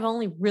you might have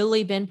only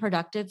really been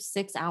productive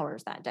 6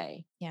 hours that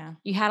day. Yeah.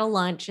 You had a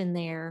lunch in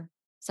there.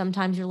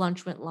 Sometimes your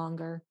lunch went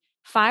longer,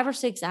 5 or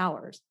 6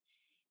 hours.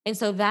 And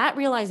so that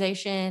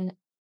realization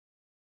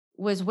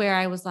was where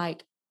I was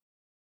like,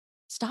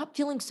 stop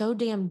feeling so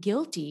damn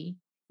guilty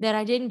that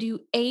I didn't do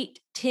 8,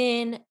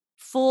 10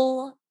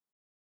 full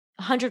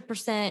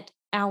 100%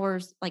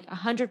 hours, like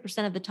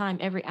 100% of the time,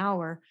 every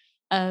hour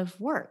of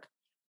work.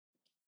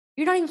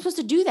 You're not even supposed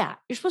to do that.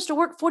 You're supposed to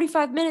work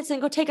 45 minutes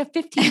and go take a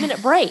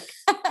 15-minute break.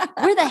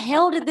 Where the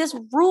hell did this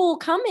rule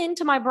come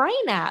into my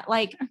brain at?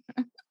 Like,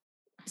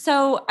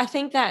 so I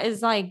think that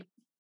is like,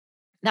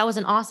 that was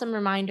an awesome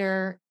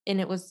reminder. And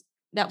it was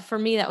that for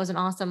me, that was an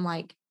awesome,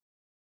 like,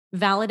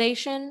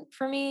 validation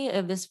for me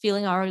of this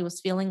feeling I already was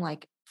feeling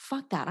like,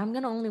 fuck that. I'm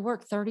going to only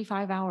work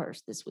 35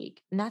 hours this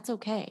week. And that's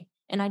okay.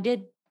 And I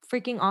did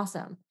freaking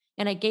awesome.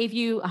 And I gave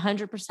you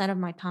 100% of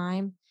my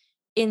time.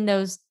 in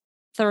those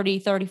 30,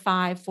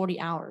 35, 40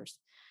 hours.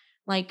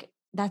 Like,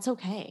 that's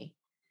okay.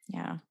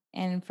 Yeah.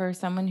 And for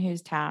someone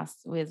who's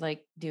tasked with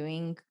like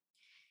doing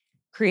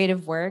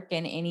creative work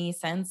in any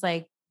sense,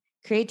 like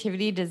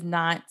creativity does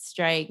not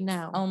strike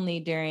only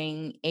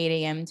during 8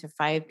 a.m. to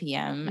 5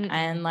 p.m.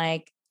 And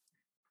like,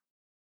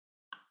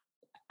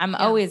 I'm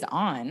always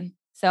on.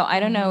 So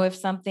I don't know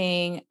if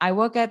I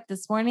woke up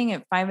this morning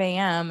at 5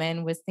 a.m.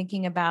 and was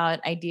thinking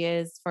about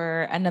ideas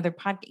for another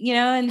podcast,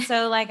 and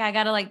so like, I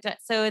gotta like,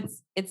 so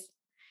it's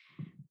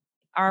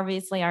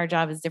obviously our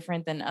job is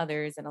different than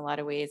others in a lot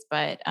of ways,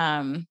 but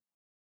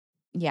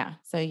yeah,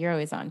 so you're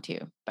always on too,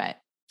 but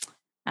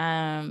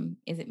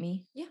is it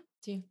me? Yeah,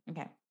 too.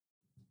 Okay.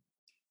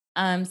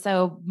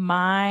 So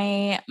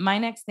my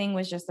next thing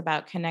was just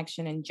about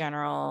connection in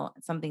general,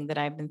 something that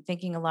I've been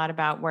thinking a lot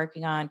about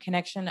working on,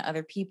 connection to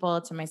other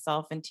people, to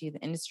myself, and to the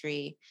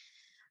industry.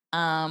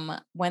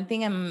 One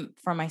thing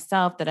for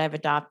myself that I've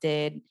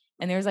adopted,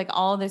 and there's like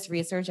all this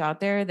research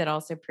out there that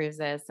also proves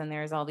this, and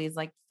there's all these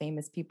like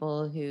famous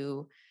people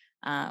who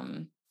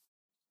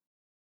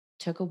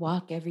took a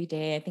walk every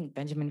day. I think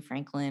Benjamin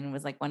Franklin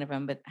was like one of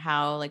them, but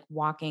how like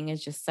walking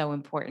is just so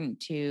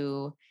important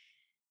to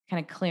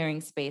kind of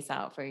clearing space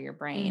out for your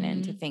brain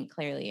and to think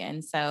clearly.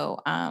 And so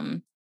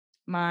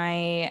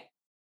my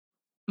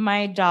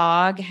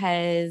dog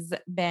has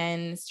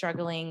been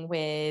struggling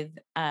with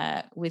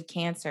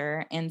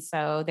cancer. And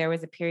so there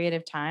was a period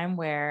of time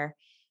where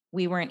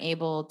we weren't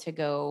able to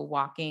go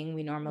walking.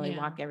 We normally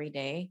walk every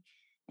day.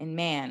 And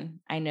man,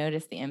 I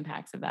noticed the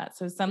impacts of that.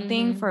 So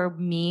something for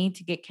me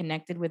to get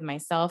connected with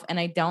myself. And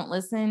I don't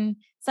listen.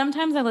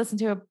 Sometimes I listen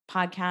to a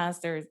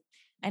podcast, or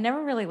I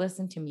never really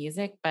listen to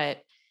music,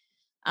 but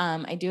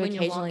I do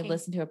occasionally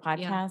listen to a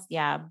podcast.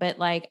 Yeah. But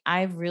like,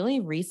 I've really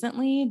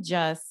recently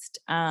just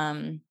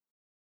not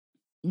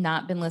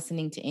been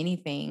listening to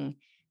anything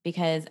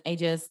because I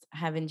just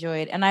have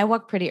enjoyed, and I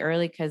walk pretty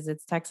early because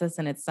it's Texas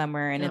and it's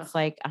summer and it's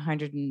like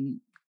 100 and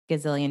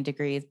gazillion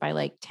degrees by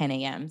like 10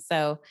 a.m.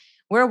 So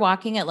we're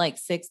walking at like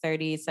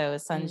 6:30. So the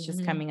sun's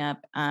just coming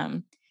up.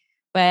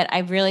 But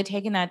I've really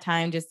taken that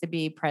time just to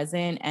be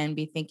present and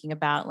be thinking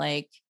about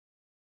like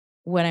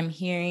what I'm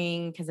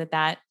hearing. Cause at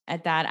that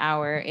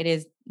hour, it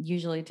is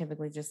usually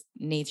typically just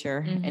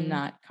nature and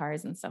not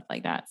cars and stuff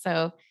like that.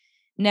 So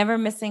never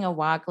missing a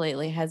walk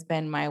lately has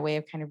been my way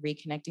of kind of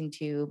reconnecting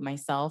to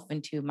myself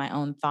and to my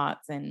own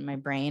thoughts and my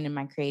brain and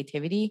my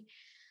creativity.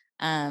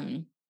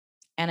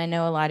 And I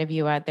know a lot of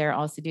you out there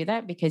also do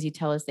that because you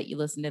tell us that you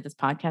listen to this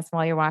podcast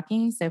while you're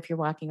walking. So if you're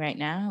walking right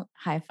now,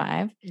 high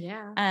five.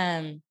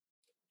 Yeah.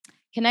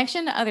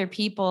 Connection to other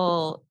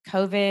people,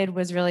 COVID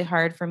was really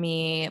hard for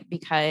me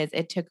because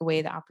it took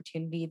away the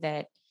opportunity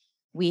that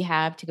we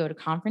have to go to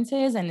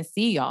conferences and to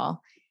see y'all.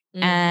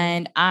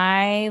 And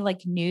I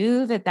like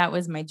knew that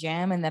was my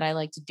jam and that I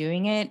liked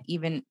doing it,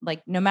 even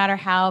like no matter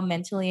how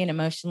mentally and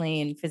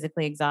emotionally and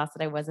physically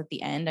exhausted I was at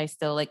the end, I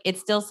still like it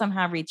still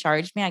somehow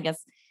recharged me, I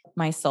guess,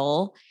 my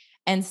soul.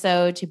 And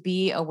so to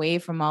be away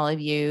from all of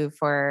you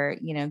for,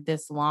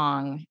 this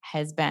long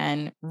has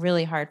been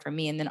really hard for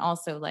me. And then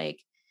also like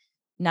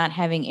not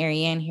having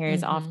Ariane here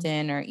as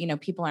often, or,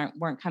 people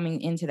weren't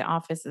coming into the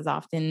office as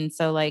often.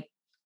 So like,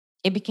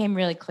 it became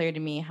really clear to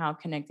me how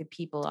connected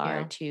people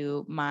are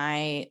to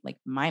my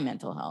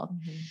mental health.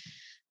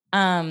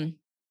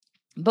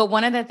 But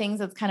one of the things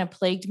that's kind of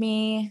plagued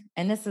me,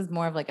 and this is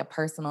more of like a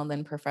personal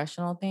than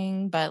professional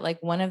thing, but like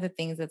one of the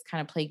things that's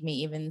kind of plagued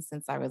me even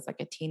since I was like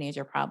a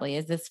teenager probably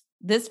is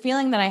this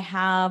feeling that I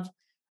have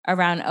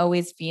around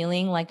always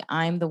feeling like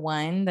I'm the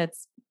one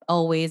that's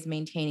always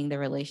maintaining the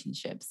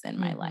relationships in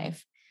my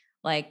life.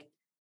 Like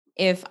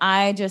if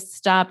I just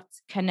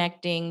stopped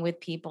connecting with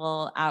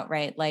people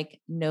outright, like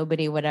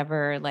nobody would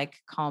ever like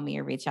call me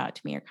or reach out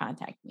to me or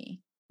contact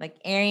me. Like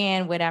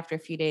Ariane would after a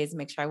few days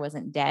make sure I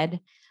wasn't dead,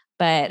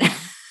 but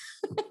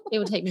it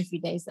would take me a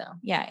few days though.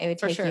 Yeah, it would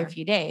take you a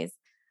few days.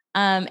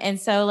 And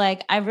so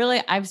like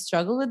I've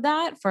struggled with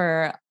that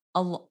for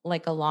a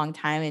long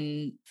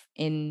time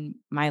in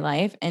my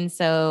life. And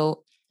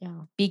so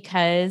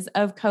because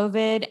of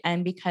COVID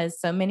and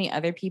because so many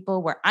other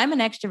people I'm an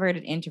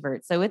extroverted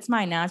introvert. So it's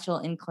my natural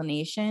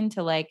inclination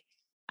to like,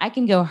 I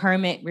can go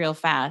hermit real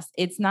fast.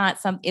 It's not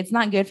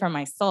good for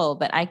my soul,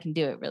 but I can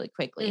do it really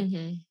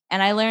quickly.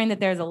 And I learned that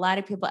there's a lot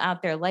of people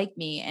out there like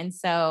me. And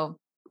so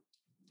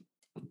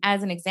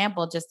as an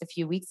example, just a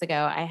few weeks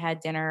ago, I had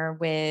dinner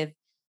with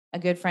a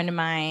good friend of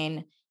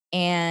mine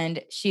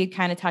and she had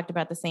kind of talked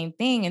about the same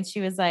thing. And she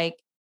was like,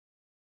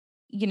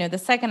 the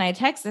second I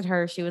texted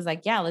her, she was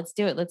like, yeah, let's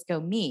do it. Let's go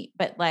meet.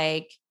 But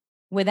like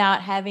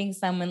without having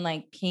someone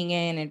like ping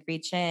in and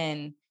reach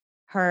in,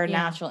 her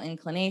natural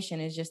inclination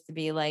is just to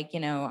be like,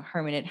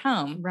 hermit at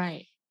home.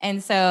 Right.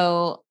 And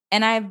so,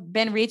 and I've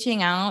been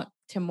reaching out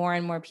to more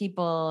and more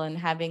people and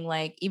having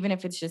like, even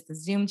if it's just a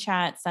Zoom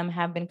chat, some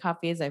have been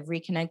coffees. I've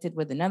reconnected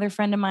with another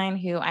friend of mine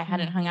who I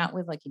hadn't hung out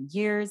with like in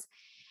years.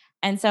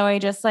 And so I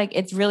just like,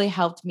 it's really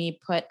helped me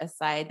put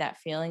aside that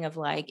feeling of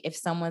like, if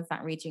someone's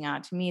not reaching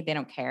out to me, they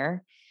don't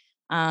care.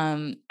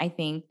 I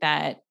think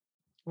that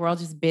we're all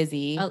just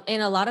busy.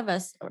 And a lot of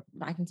us,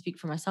 I can speak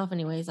for myself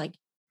anyways, like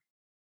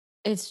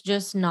it's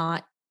just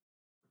not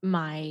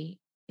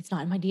it's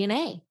not in my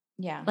DNA.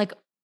 Yeah. Like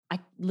I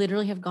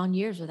literally have gone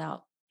years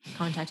without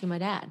contacting my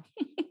dad,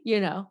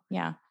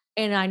 Yeah.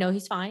 And I know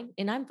he's fine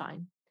and I'm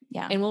fine.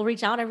 Yeah. And we'll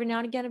reach out every now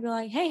and again and be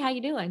like, hey, how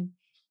you doing?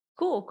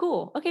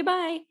 Cool. Okay,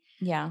 bye.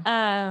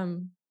 Yeah.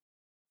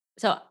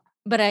 So,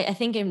 but I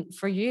think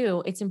for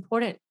you, it's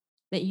important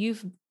that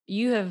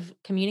you have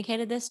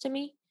communicated this to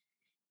me,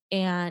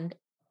 and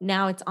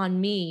now it's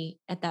on me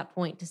at that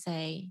point to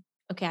say,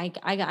 okay,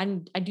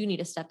 I do need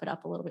to step it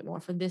up a little bit more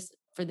for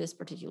this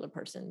particular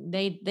person.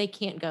 They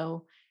can't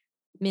go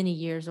many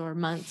years or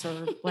months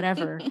or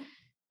whatever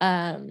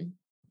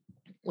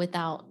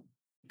without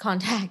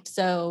contact.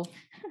 So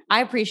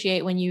I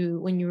appreciate when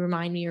you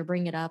remind me or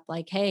bring it up,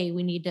 like, hey,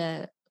 we need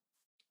to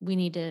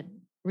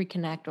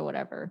reconnect or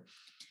whatever.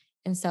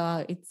 And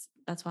so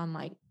that's why I'm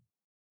like,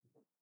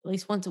 at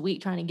least once a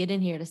week trying to get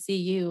in here to see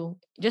you,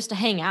 just to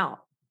hang out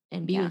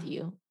and be with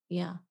you.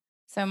 Yeah.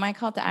 So my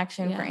call to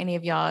action for any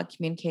of y'all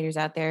communicators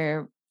out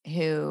there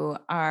who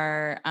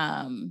are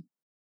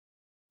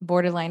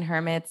borderline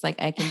hermits,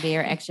 like I can be,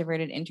 or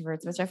extroverted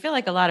introverts, which I feel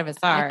like a lot of us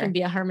are. I can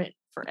be a hermit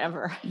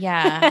forever.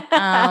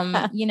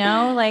 Yeah.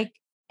 Like,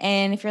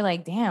 and if you're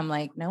like, damn,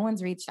 like no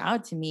one's reached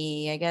out to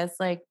me, I guess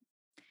like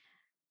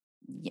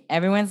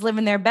everyone's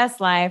living their best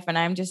life and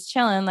I'm just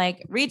chilling,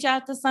 like reach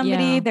out to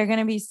somebody. Yeah. They're going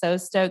to be so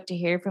stoked to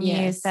hear from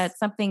you. Set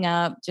something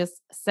up, just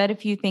set a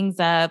few things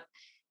up,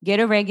 get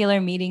a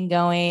regular meeting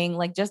going,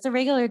 like just a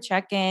regular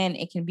check-in.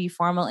 It can be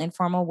formal,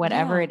 informal,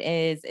 whatever it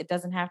is. It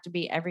doesn't have to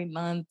be every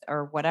month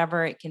or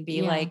whatever. It can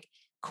be like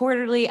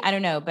quarterly. I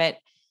don't know. But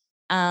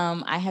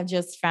I have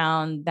just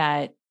found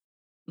that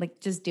like,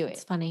 just do it.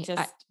 It's funny.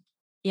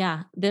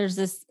 There's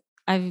this,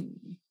 I've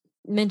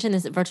mentioned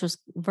this at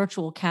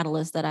virtual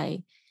catalyst that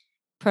I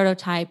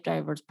prototyped.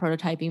 I was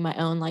prototyping my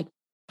own like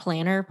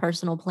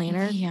personal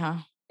planner. Yeah.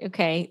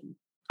 Okay.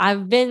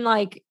 I've been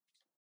like,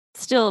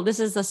 this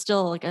is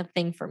still like a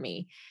thing for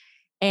me.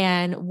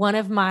 And one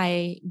of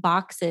my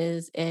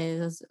boxes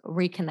is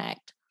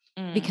reconnect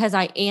because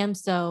I am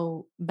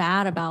so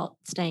bad about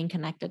staying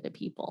connected to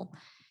people.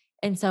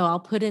 And so I'll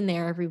put in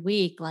there every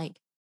week, like,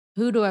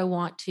 who do I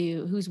want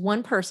to, who's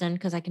one person,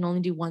 because I can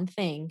only do one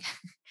thing,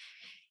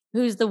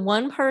 who's the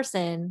one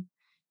person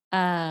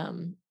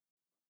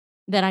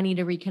that I need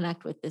to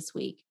reconnect with this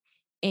week.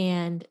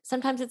 And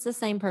sometimes it's the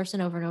same person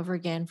over and over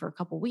again for a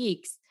couple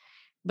weeks,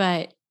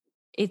 but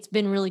it's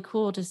been really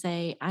cool to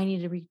say, I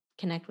need to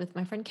reconnect with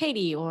my friend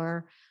Katie,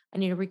 or I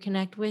need to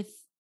reconnect with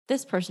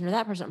this person or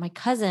that person, my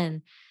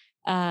cousin,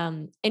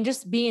 and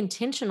just be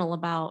intentional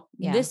about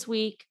this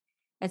week.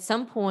 At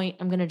some point,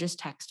 I'm going to just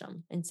text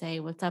them and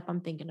say, what's up?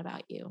 I'm thinking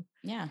about you.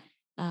 Yeah.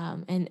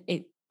 And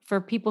for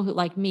people who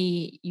like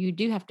me, you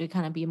do have to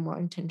kind of be more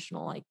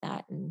intentional like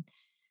that. And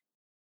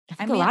I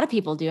think a lot of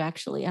people do,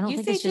 actually. I don't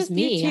think it's just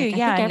me. Too.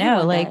 Like, I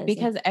know, like,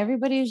 because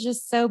everybody's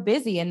just so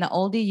busy, and the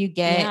older you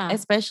get,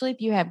 especially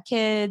if you have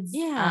kids,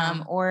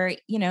 or,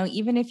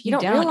 even if you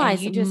don't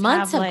realize you just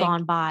months have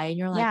gone by and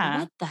you're like,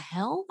 what the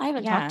hell? I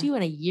haven't talked to you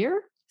in a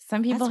year.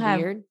 Some people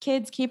have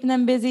kids keeping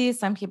them busy.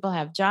 Some people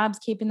have jobs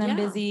keeping them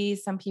busy.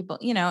 Some people,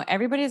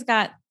 everybody's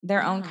got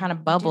their own kind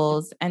of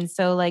bubbles. And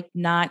so like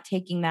not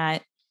taking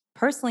that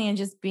personally and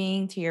just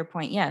being, to your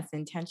point,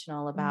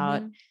 intentional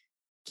about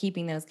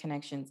keeping those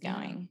connections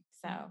going.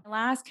 So the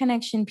last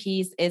connection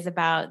piece is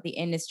about the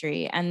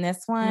industry. And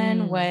this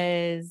one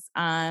was,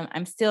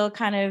 I'm still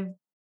kind of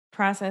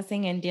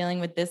processing and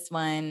dealing with this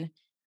one,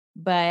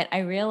 but I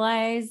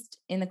realized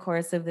in the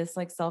course of this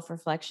like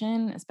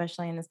self-reflection,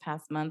 especially in this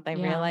past month, I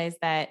realized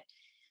that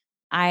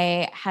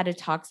I had a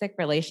toxic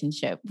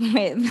relationship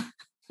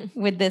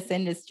with this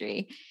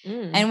industry.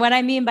 And what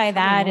I mean by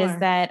that is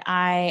that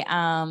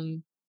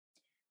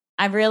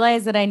I've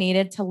realized that I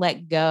needed to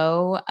let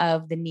go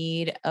of the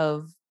need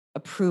of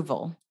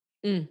approval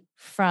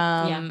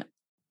from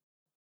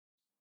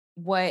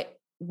what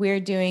we're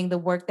doing, the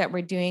work that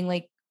we're doing,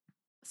 like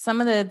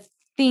some of the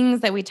things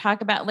that we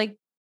talk about, like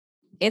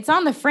it's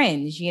on the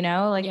fringe,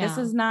 like this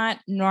is not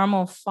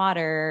normal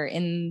fodder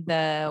in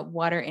the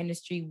water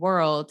industry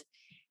world.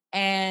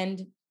 And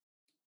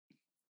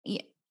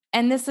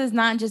this is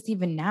not just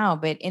even now,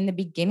 but in the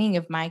beginning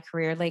of my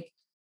career, like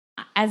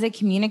as a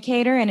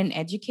communicator and an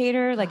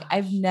educator, like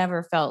I've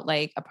never felt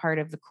like a part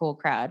of the cool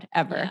crowd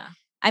ever. Yeah.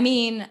 I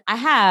mean, I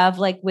have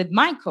like with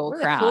my cool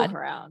crowd.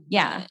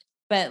 Yeah.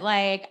 But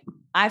like,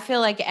 I feel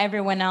like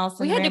everyone else.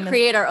 We had to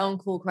create our own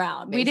cool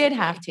crowd. Basically. We did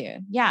have to.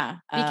 Yeah.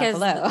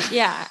 Because,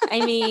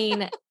 I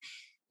mean,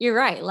 you're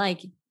right.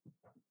 Like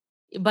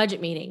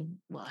budget meeting.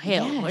 Well,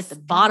 hell, we're at the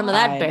bottom of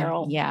that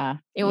barrel. Yeah.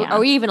 Are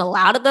we even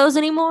allowed at those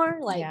anymore?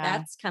 Like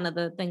that's kind of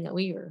the thing that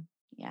we were.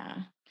 Yeah.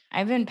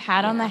 I've been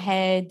pat on the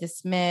head,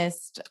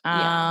 dismissed,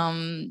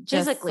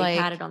 physically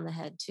patted on the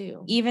head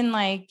too.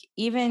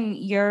 Even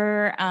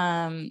your,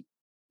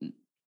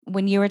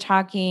 when you were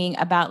talking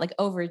about like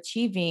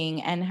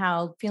overachieving and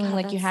how feeling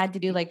like you had to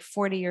do like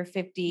 40 or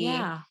 50,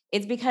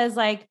 it's because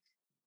like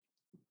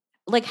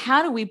like,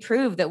 how do we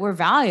prove that we're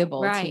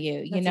valuable to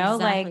you? You That's know,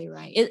 exactly like,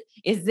 right.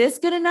 is this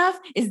good enough?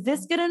 Is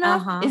this good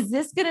enough? Is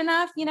this good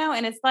enough? You know,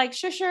 and it's like,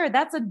 sure.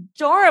 That's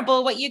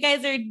adorable what you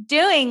guys are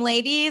doing,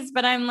 ladies.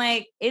 But I'm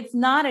like, it's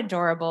not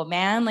adorable,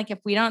 man. Like, if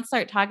we don't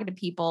start talking to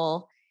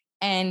people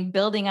and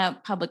building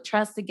up public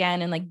trust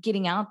again and like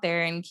getting out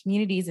there in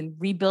communities and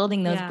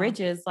rebuilding those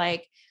bridges,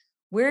 like,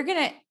 we're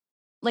going to,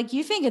 like,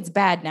 you think it's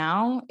bad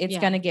now, it's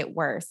going to get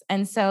worse.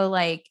 And so,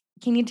 like,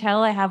 can you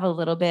tell I have a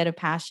little bit of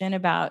passion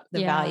about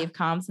the value of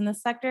comms in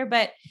this sector?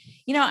 But,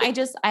 you know,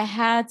 I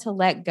had to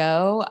let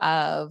go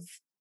of,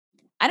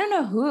 I don't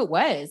know who it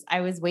was.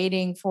 I was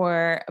waiting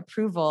for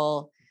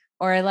approval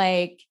or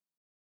like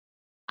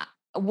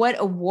what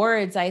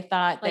awards I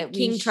thought like that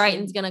King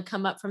Triton's going to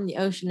come up from the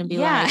ocean and be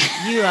like,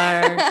 you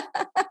are,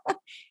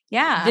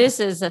 this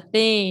is a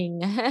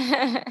thing.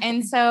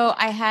 And so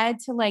I had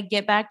to like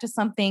get back to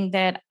something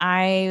that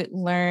I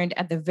learned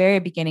at the very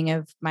beginning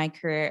of my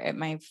career at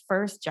my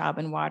first job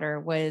in water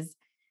was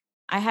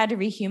I had to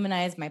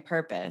rehumanize my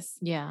purpose.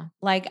 Yeah.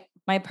 Like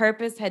my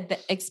purpose had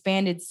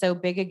expanded so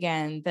big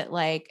again that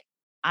like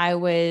I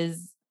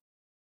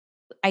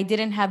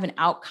didn't have an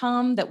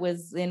outcome that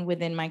was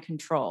within my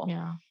control.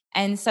 Yeah.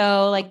 And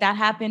so like that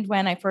happened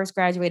when I first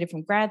graduated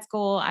from grad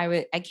school.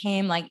 I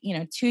came like,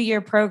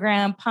 2-year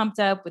program, pumped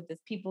up with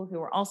these people who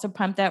were also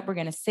pumped up. We're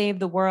going to save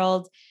the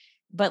world.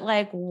 But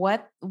like,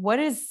 what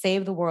does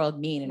save the world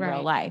mean in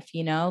real life?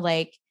 You know,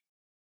 like,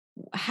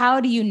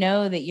 how do you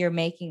know that you're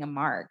making a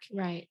mark?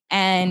 Right.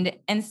 And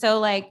so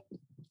like,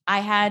 I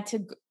had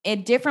to,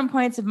 at different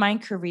points of my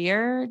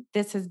career,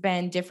 this has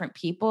been different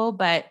people,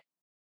 but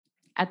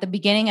at the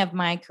beginning of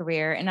my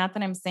career, and not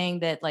that I'm saying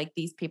that like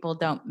these people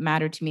don't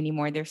matter to me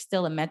anymore, they're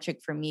still a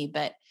metric for me.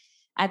 But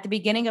at the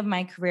beginning of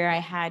my career, I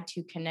had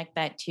to connect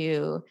that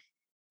to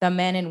the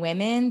men and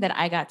women that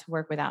I got to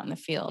work with out in the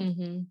field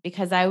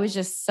because I was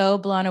just so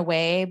blown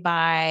away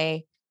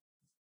by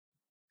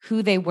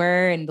who they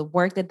were and the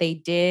work that they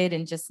did.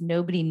 And just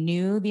nobody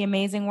knew the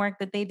amazing work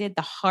that they did,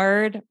 the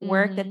hard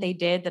work that they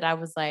did, that I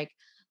was like,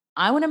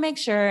 I want to make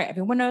sure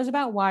everyone knows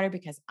about water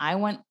because I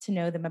want to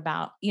know them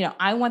about,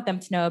 I want them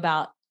to know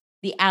about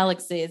the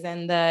Alexes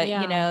and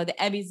the, the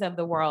Ebbies of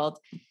the world.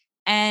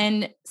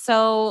 And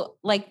so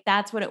like,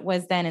 that's what it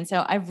was then. And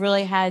so I've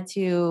really had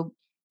to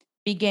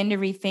begin to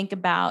rethink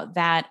about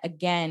that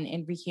again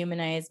and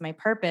rehumanize my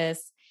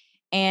purpose.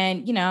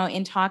 And,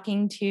 in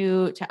talking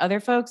to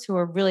other folks who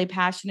are really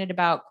passionate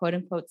about quote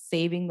unquote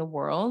saving the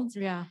world,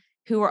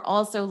 who are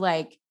also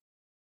like,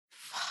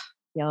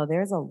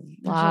 there's a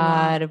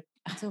lot of,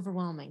 it's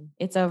overwhelming.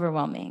 It's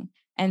overwhelming.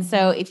 And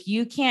so if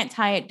you can't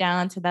tie it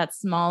down to that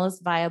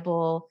smallest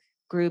viable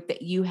group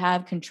that you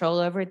have control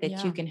over,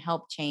 that you can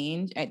help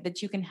change,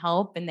 that you can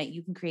help and that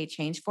you can create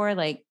change for,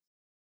 like,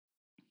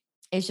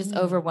 it's just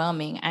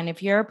overwhelming. And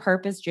if you're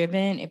purpose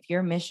driven, if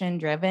you're mission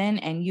driven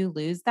and you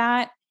lose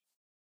that,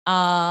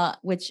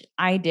 which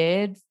I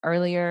did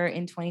earlier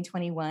in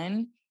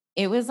 2021,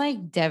 it was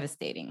like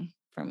devastating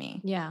for me.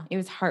 Yeah. It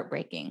was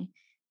heartbreaking.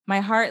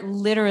 My heart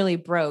literally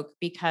broke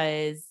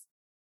because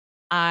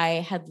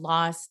I had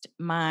lost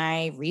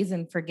my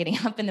reason for getting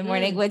up in the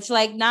morning, which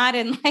like not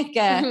in like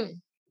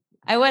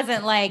I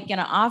wasn't like going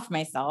to off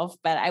myself,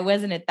 but I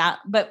wasn't at that,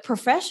 but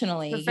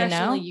professionally,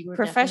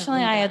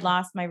 professionally, I had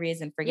lost my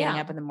reason for getting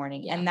up in the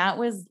morning. And that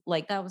was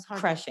like, that was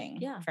crushing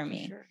for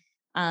me. Sure.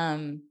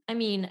 I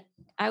mean,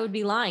 I would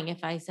be lying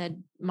if I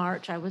said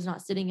March, I was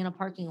not sitting in a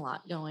parking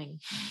lot going,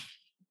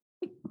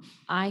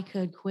 I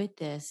could quit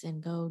this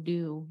and go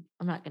do,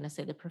 I'm not going to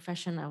say the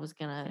profession I was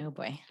going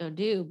to go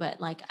do, but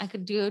like I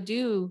could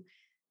do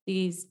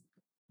these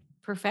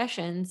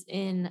professions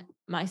in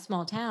my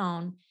small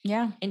town.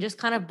 Yeah. And just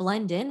kind of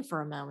blend in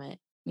for a moment.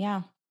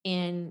 Yeah.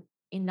 And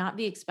not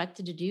be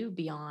expected to do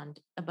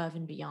above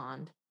and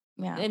beyond.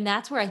 Yeah. And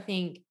that's where I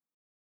think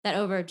that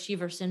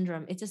overachiever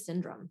syndrome, it's a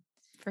syndrome.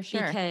 For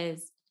sure.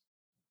 Because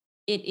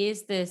it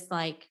is this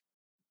like,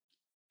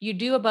 you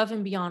do above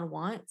and beyond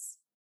once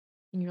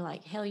and you're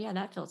like, hell yeah,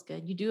 that feels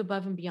good. You do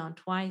above and beyond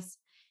twice.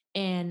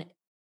 And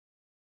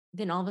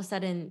then all of a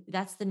sudden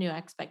that's the new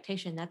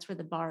expectation. That's where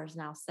the bar is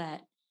now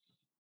set.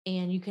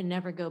 And you can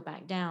never go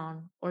back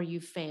down, or you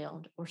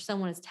failed, or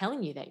someone is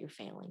telling you that you're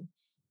failing.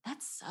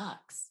 That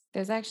sucks.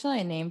 There's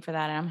actually a name for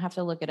that. And I'm gonna have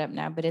to look it up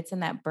now, but it's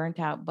in that Burnt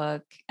Out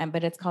book,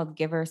 but it's called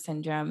giver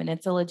syndrome, and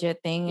it's a legit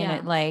thing.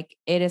 And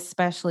it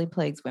especially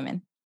plagues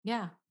women.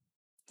 Yeah.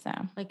 So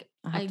like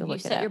you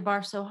set your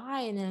bar so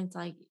high and then it's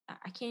like,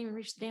 I can't even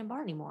reach the damn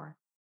bar anymore.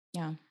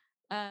 Yeah.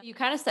 You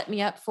kind of set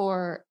me up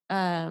for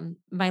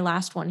my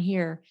last one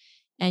here.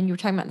 And you were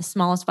talking about the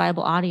smallest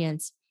viable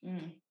audience.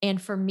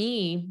 And for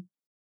me,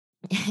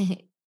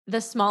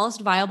 the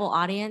smallest viable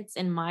audience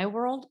in my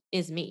world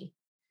is me.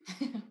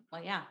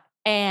 Well, yeah.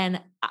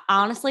 And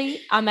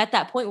honestly, I'm at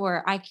that point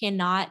where I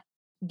cannot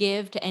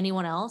give to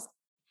anyone else.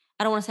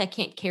 I don't want to say I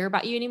can't care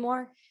about you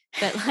anymore,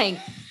 but like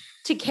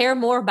to care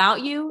more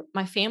about you,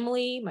 my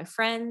family, my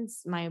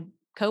friends, my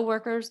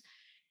coworkers,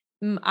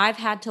 I've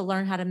had to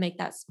learn how to make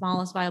that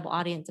smallest viable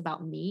audience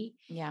about me.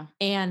 Yeah.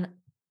 And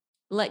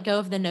let go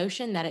of the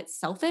notion that it's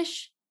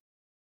selfish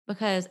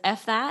because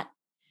F that.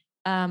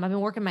 I've been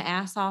working my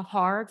ass off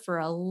hard for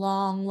a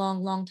long,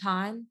 long, long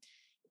time,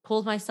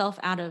 pulled myself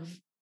out of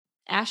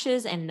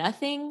ashes and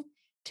nothing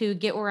to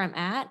get where I'm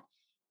at.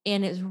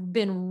 And it's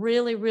been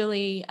really,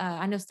 really,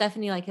 I know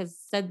Stephanie like has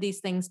said these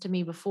things to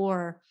me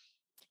before,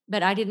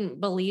 but I didn't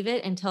believe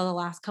it until the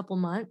last couple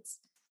months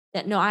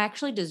that no, I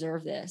actually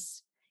deserve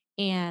this.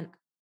 And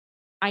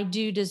I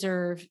do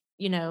deserve,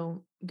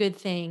 good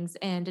things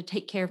and to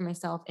take care of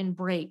myself and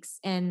breaks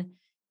and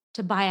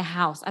to buy a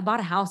house. I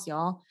bought a house,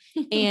 y'all,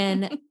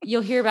 and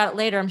you'll hear about it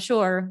later, I'm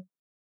sure.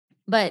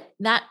 But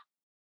that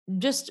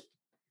just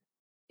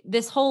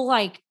this whole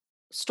like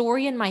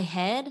story in my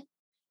head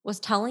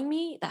was telling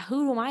me that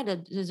who am I to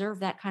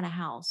deserve that kind of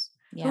house?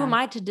 Who am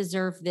I to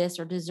deserve this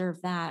or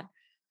deserve that?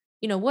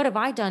 What have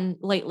I done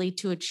lately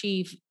to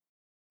achieve,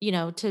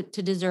 to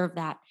deserve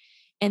that?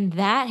 And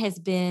that has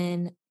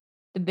been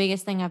the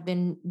biggest thing I've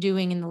been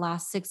doing in the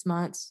last 6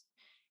 months,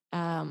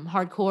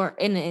 hardcore.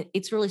 And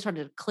it's really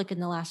started to click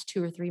in the last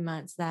 2 or 3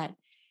 months that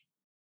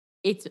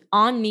it's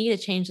on me to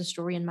change the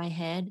story in my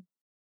head.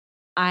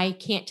 I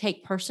can't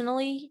take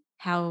personally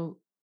how,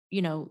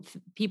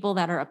 people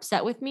that are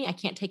upset with me, I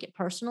can't take it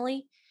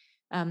personally.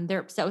 They're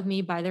upset with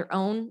me by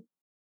for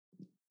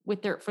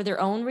their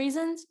own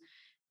reasons.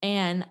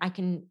 And I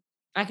can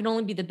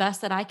only be the best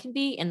that I can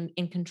be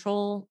and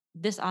control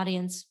this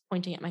audience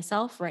pointing at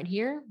myself right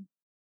here.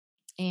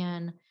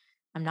 And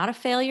I'm not a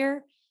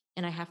failure.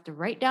 And I have to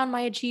write down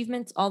my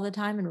achievements all the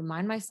time and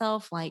remind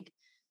myself, like,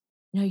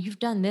 you've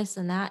done this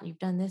and that, you've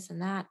done this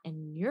and that,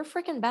 and you're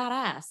freaking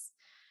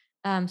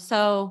badass.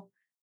 So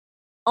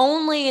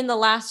only in the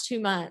last 2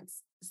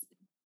 months,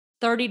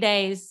 30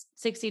 days,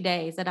 60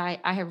 days, that I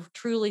have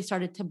truly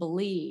started to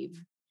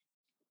believe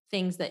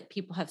things that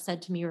people have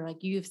said to me or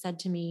like you have said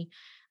to me.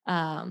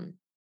 And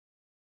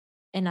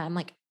I'm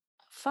like,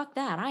 fuck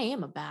that. I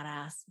am a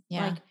badass.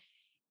 Yeah. Like,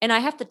 and I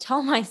have to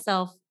tell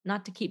myself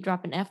not to keep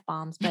dropping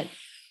F-bombs, but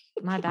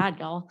my bad,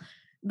 y'all.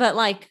 But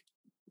like,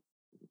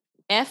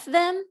 F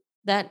them,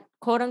 that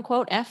quote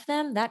unquote, F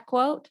them, that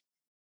quote,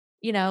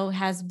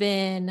 has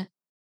been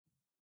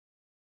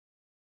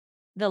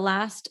the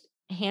last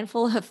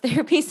handful of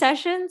therapy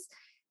sessions,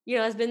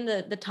 has been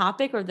the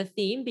topic or the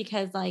theme,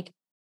 because like,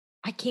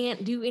 I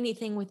can't do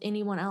anything with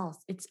anyone else.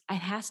 It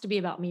has to be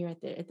about me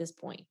at this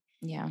point.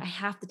 Yeah. I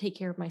have to take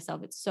care of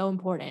myself. It's so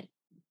important.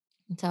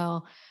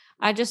 So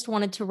I just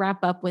wanted to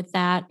wrap up with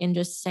that and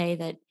just say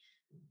that,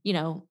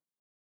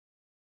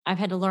 I've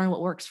had to learn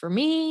what works for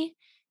me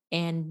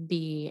and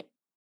be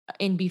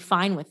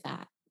fine with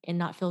that and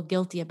not feel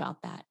guilty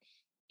about that.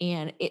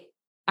 And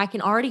I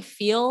can already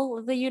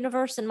feel the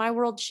universe in my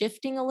world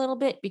shifting a little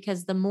bit,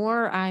 because the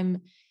more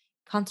I'm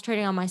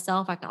concentrating on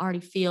myself, I can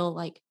already feel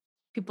like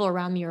people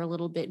around me are a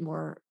little bit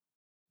more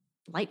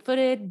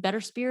light-footed,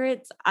 better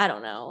spirits. I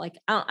don't know. Like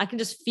I can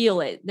just feel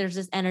it. There's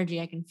this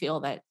energy I can feel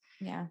that.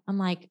 Yeah. I'm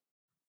like,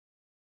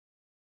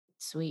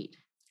 sweet.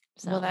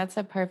 So. Well, that's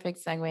a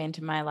perfect segue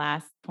into my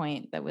last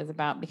point that was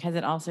about, because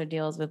it also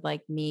deals with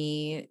like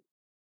me,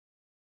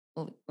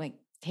 like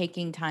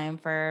taking time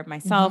for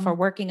myself or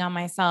working on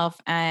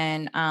myself.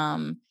 And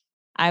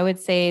I would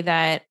say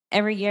that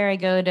every year I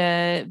go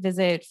to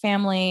visit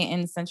family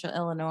in Central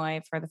Illinois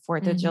for the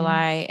 4th of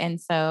July.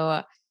 And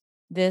so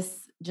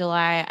this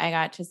July, I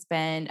got to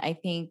spend, I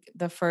think,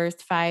 the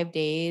first 5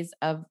 days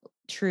of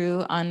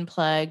true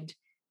unplugged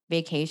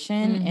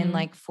vacation in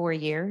like 4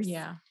 years.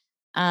 Yeah.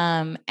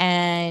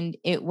 And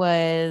it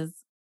was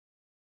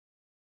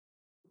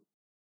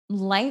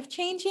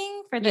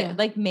life-changing for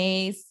like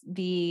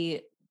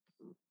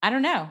I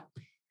don't know.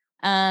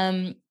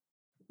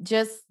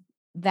 Just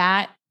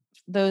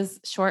those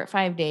short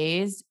 5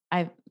 days,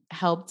 I've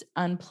helped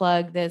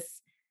unplug this.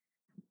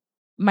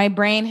 My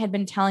brain had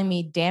been telling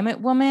me, damn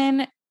it,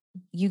 woman,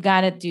 you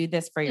got to do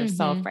this for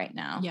yourself right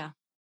now. Yeah.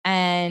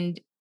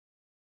 And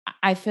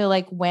I feel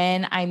like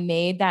when I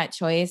made that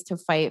choice to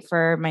fight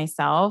for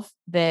myself,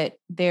 that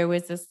there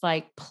was this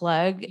like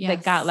plug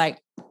that got like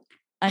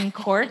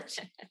uncorked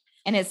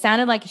and it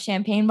sounded like a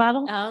champagne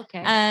bottle. Oh,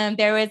 okay.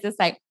 There was this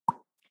like,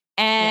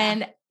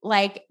 and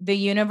like the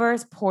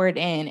universe poured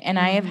in, and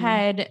I have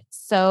had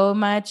so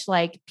much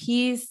like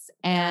peace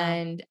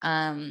and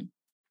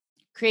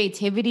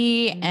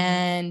creativity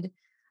and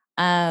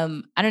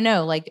I don't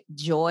know, like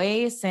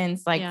joy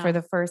since like for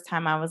the first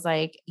time I was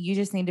like, you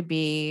just need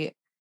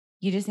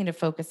to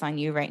focus on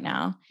you right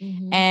now.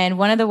 And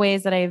one of the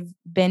ways that I've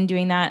been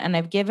doing that, and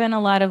I've given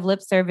a lot of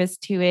lip service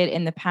to it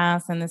in the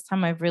past, and this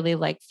time I've really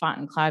like fought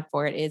and clawed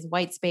for it, is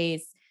white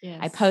space. Yes.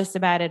 I post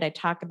about it, I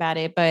talk about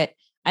it, but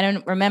I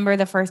don't remember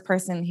the first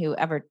person who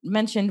ever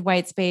mentioned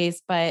white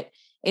space, but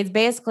it's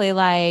basically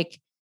like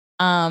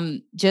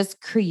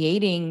just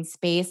creating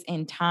space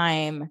and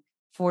time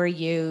for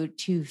you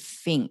to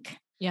think.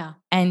 Yeah.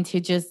 And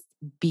to just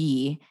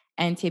be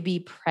and to be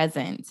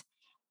present.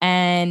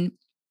 And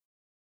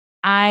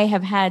I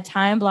have had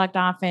time blocked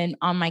off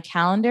on my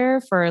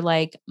calendar for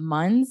like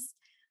months,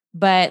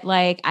 but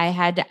like I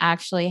had to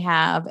actually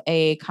have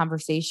a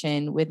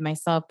conversation with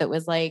myself that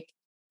was like,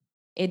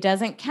 it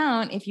doesn't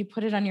count if you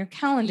put it on your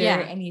calendar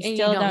and you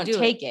still don't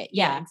take it.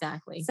 Yeah,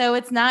 exactly. So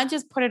it's not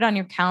just put it on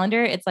your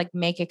calendar. It's like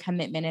make a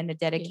commitment and a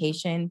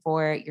dedication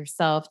for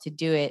yourself to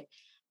do it.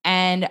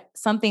 And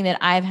something that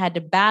I've had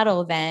to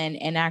battle then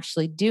and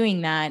actually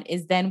doing that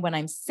is then when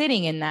I'm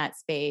sitting in that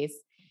space,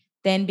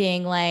 then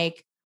being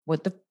like,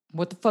 what the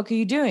fuck are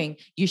you doing?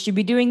 You should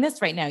be doing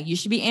this right now. You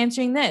should be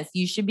answering this.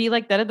 You should be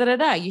like,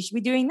 da-da-da-da-da. You should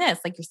be doing this.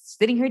 Like you're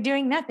sitting here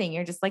doing nothing.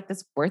 You're just like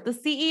this worthless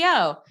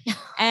CEO.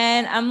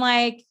 And I'm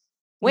like,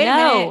 wait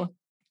a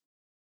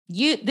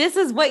minute. This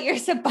is what you're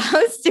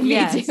supposed to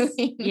be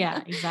doing.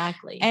 Yeah,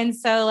 exactly. And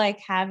so like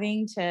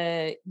having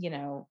to,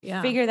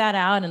 figure that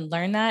out and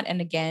learn that. And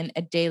again,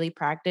 a daily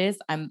practice.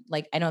 I'm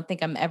like, I don't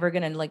think I'm ever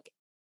going to like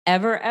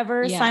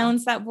ever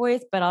silence that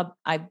voice, but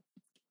I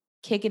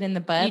kick it in the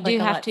bud. You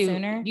do have to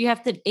sooner. You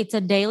have to, it's a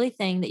daily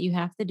thing that you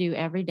have to do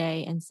every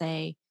day and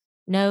say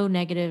no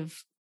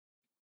negative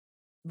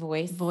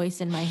voice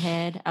in my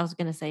head. I was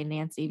going to say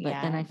Nancy, but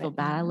then I feel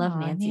bad. I love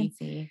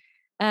Nancy.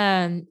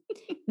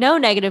 No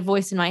negative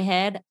voice in my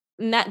head.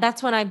 And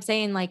that's when I'm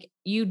saying like,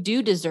 you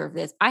do deserve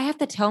this. I have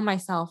to tell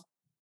myself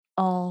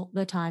all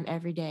the time,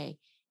 every day,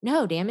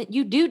 no, damn it.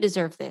 You do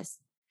deserve this.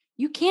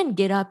 You can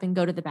get up and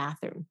go to the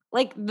bathroom,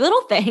 like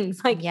little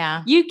things. Like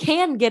you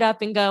can get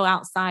up and go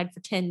outside for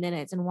 10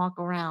 minutes and walk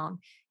around,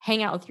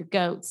 hang out with your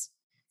goats,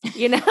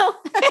 you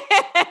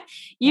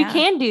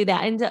can do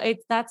that. And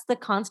that's the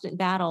constant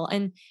battle.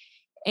 And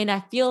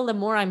I feel the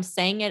more I'm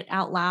saying it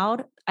out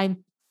loud, I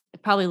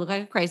probably look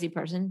like a crazy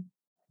person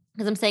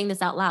because I'm saying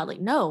this out loud. Like,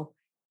 no,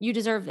 you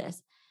deserve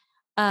this.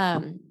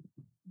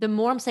 The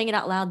more I'm saying it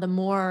out loud, the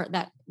more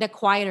the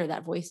quieter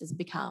that voice has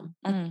become.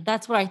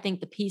 That's where I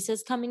think the peace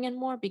is coming in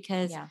more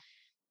because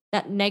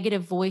that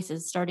negative voice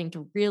is starting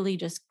to really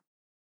just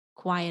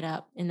quiet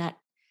up. And that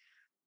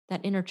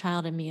inner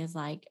child in me is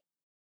like,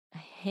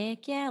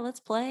 heck yeah, let's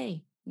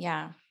play.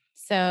 Yeah.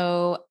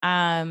 So,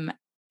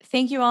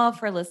 thank you all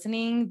for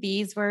listening.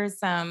 These were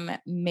some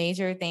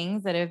major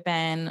things that have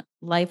been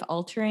life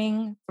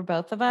altering for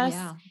both of us.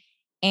 Yeah.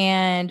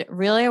 And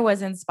really, I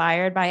was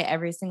inspired by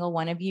every single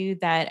one of you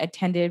that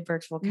attended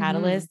Virtual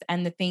Catalyst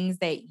and the things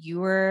that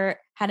you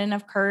had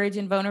enough courage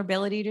and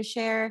vulnerability to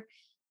share.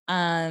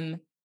 It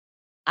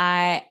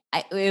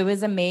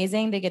was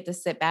amazing to get to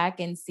sit back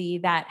and see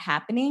that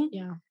happening.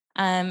 Yeah.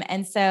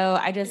 And so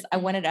I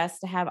wanted us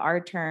to have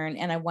our turn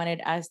and I wanted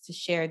us to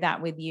share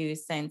that with you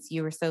since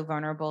you were so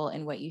vulnerable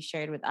in what you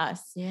shared with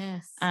us.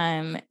 Yes.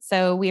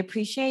 So we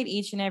appreciate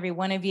each and every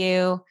one of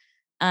you.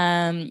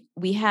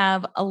 We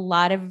have a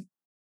lot of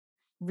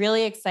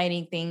really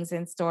exciting things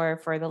in store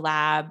for the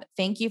lab.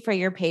 Thank you for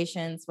your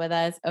patience with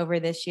us over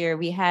this year.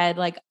 We had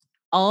like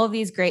all of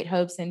these great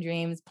hopes and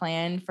dreams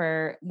planned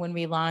for when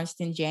we launched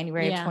in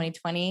January of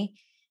 2020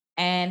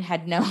 and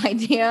had no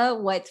idea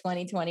what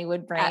 2020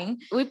 would bring.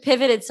 We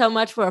pivoted so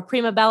much for a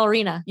prima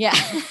ballerina. Yeah.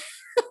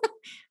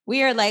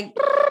 We are like,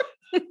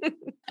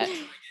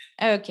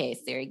 okay,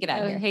 Siri, get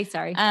out of here. Hey,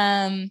 sorry.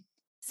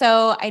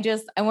 So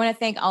I want to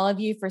thank all of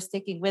you for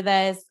sticking with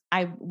us.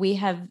 We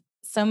have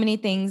so many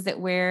things that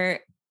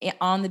we're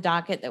on the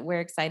docket that we're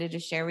excited to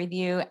share with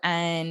you.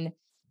 And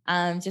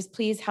just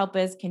please help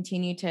us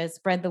continue to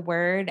spread the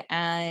word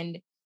and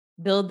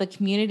build the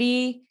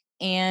community.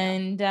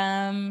 And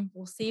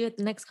we'll see you at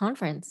the next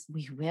conference.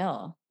 We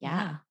will.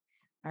 Yeah.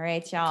 All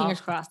right, y'all.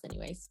 Fingers crossed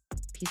anyways.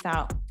 Peace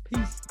out.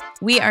 Peace.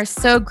 We are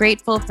so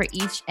grateful for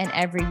each and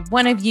every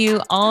one of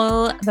you,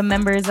 all the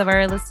members of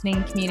our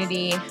listening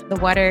community. The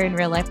Water in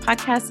Real Life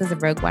podcast is a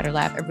Rogue Water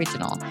Lab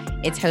original.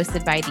 It's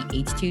hosted by the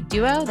H2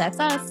 duo. That's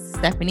us,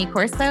 Stephanie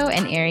Corso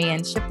and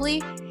Ariane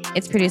Shipley.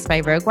 It's produced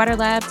by Rogue Water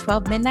Lab,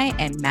 12 Midnight,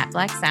 and Matte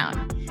Black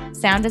Sound.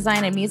 Sound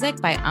design and music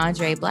by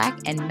Andre Black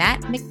and Matt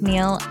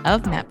McNeil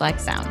of Matte Black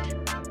Sound.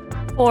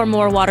 For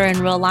more Water in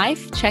Real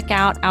Life, check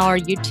out our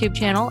YouTube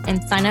channel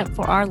and sign up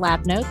for our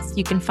lab notes.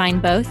 You can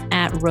find both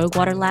at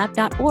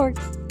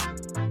roguewaterlab.org.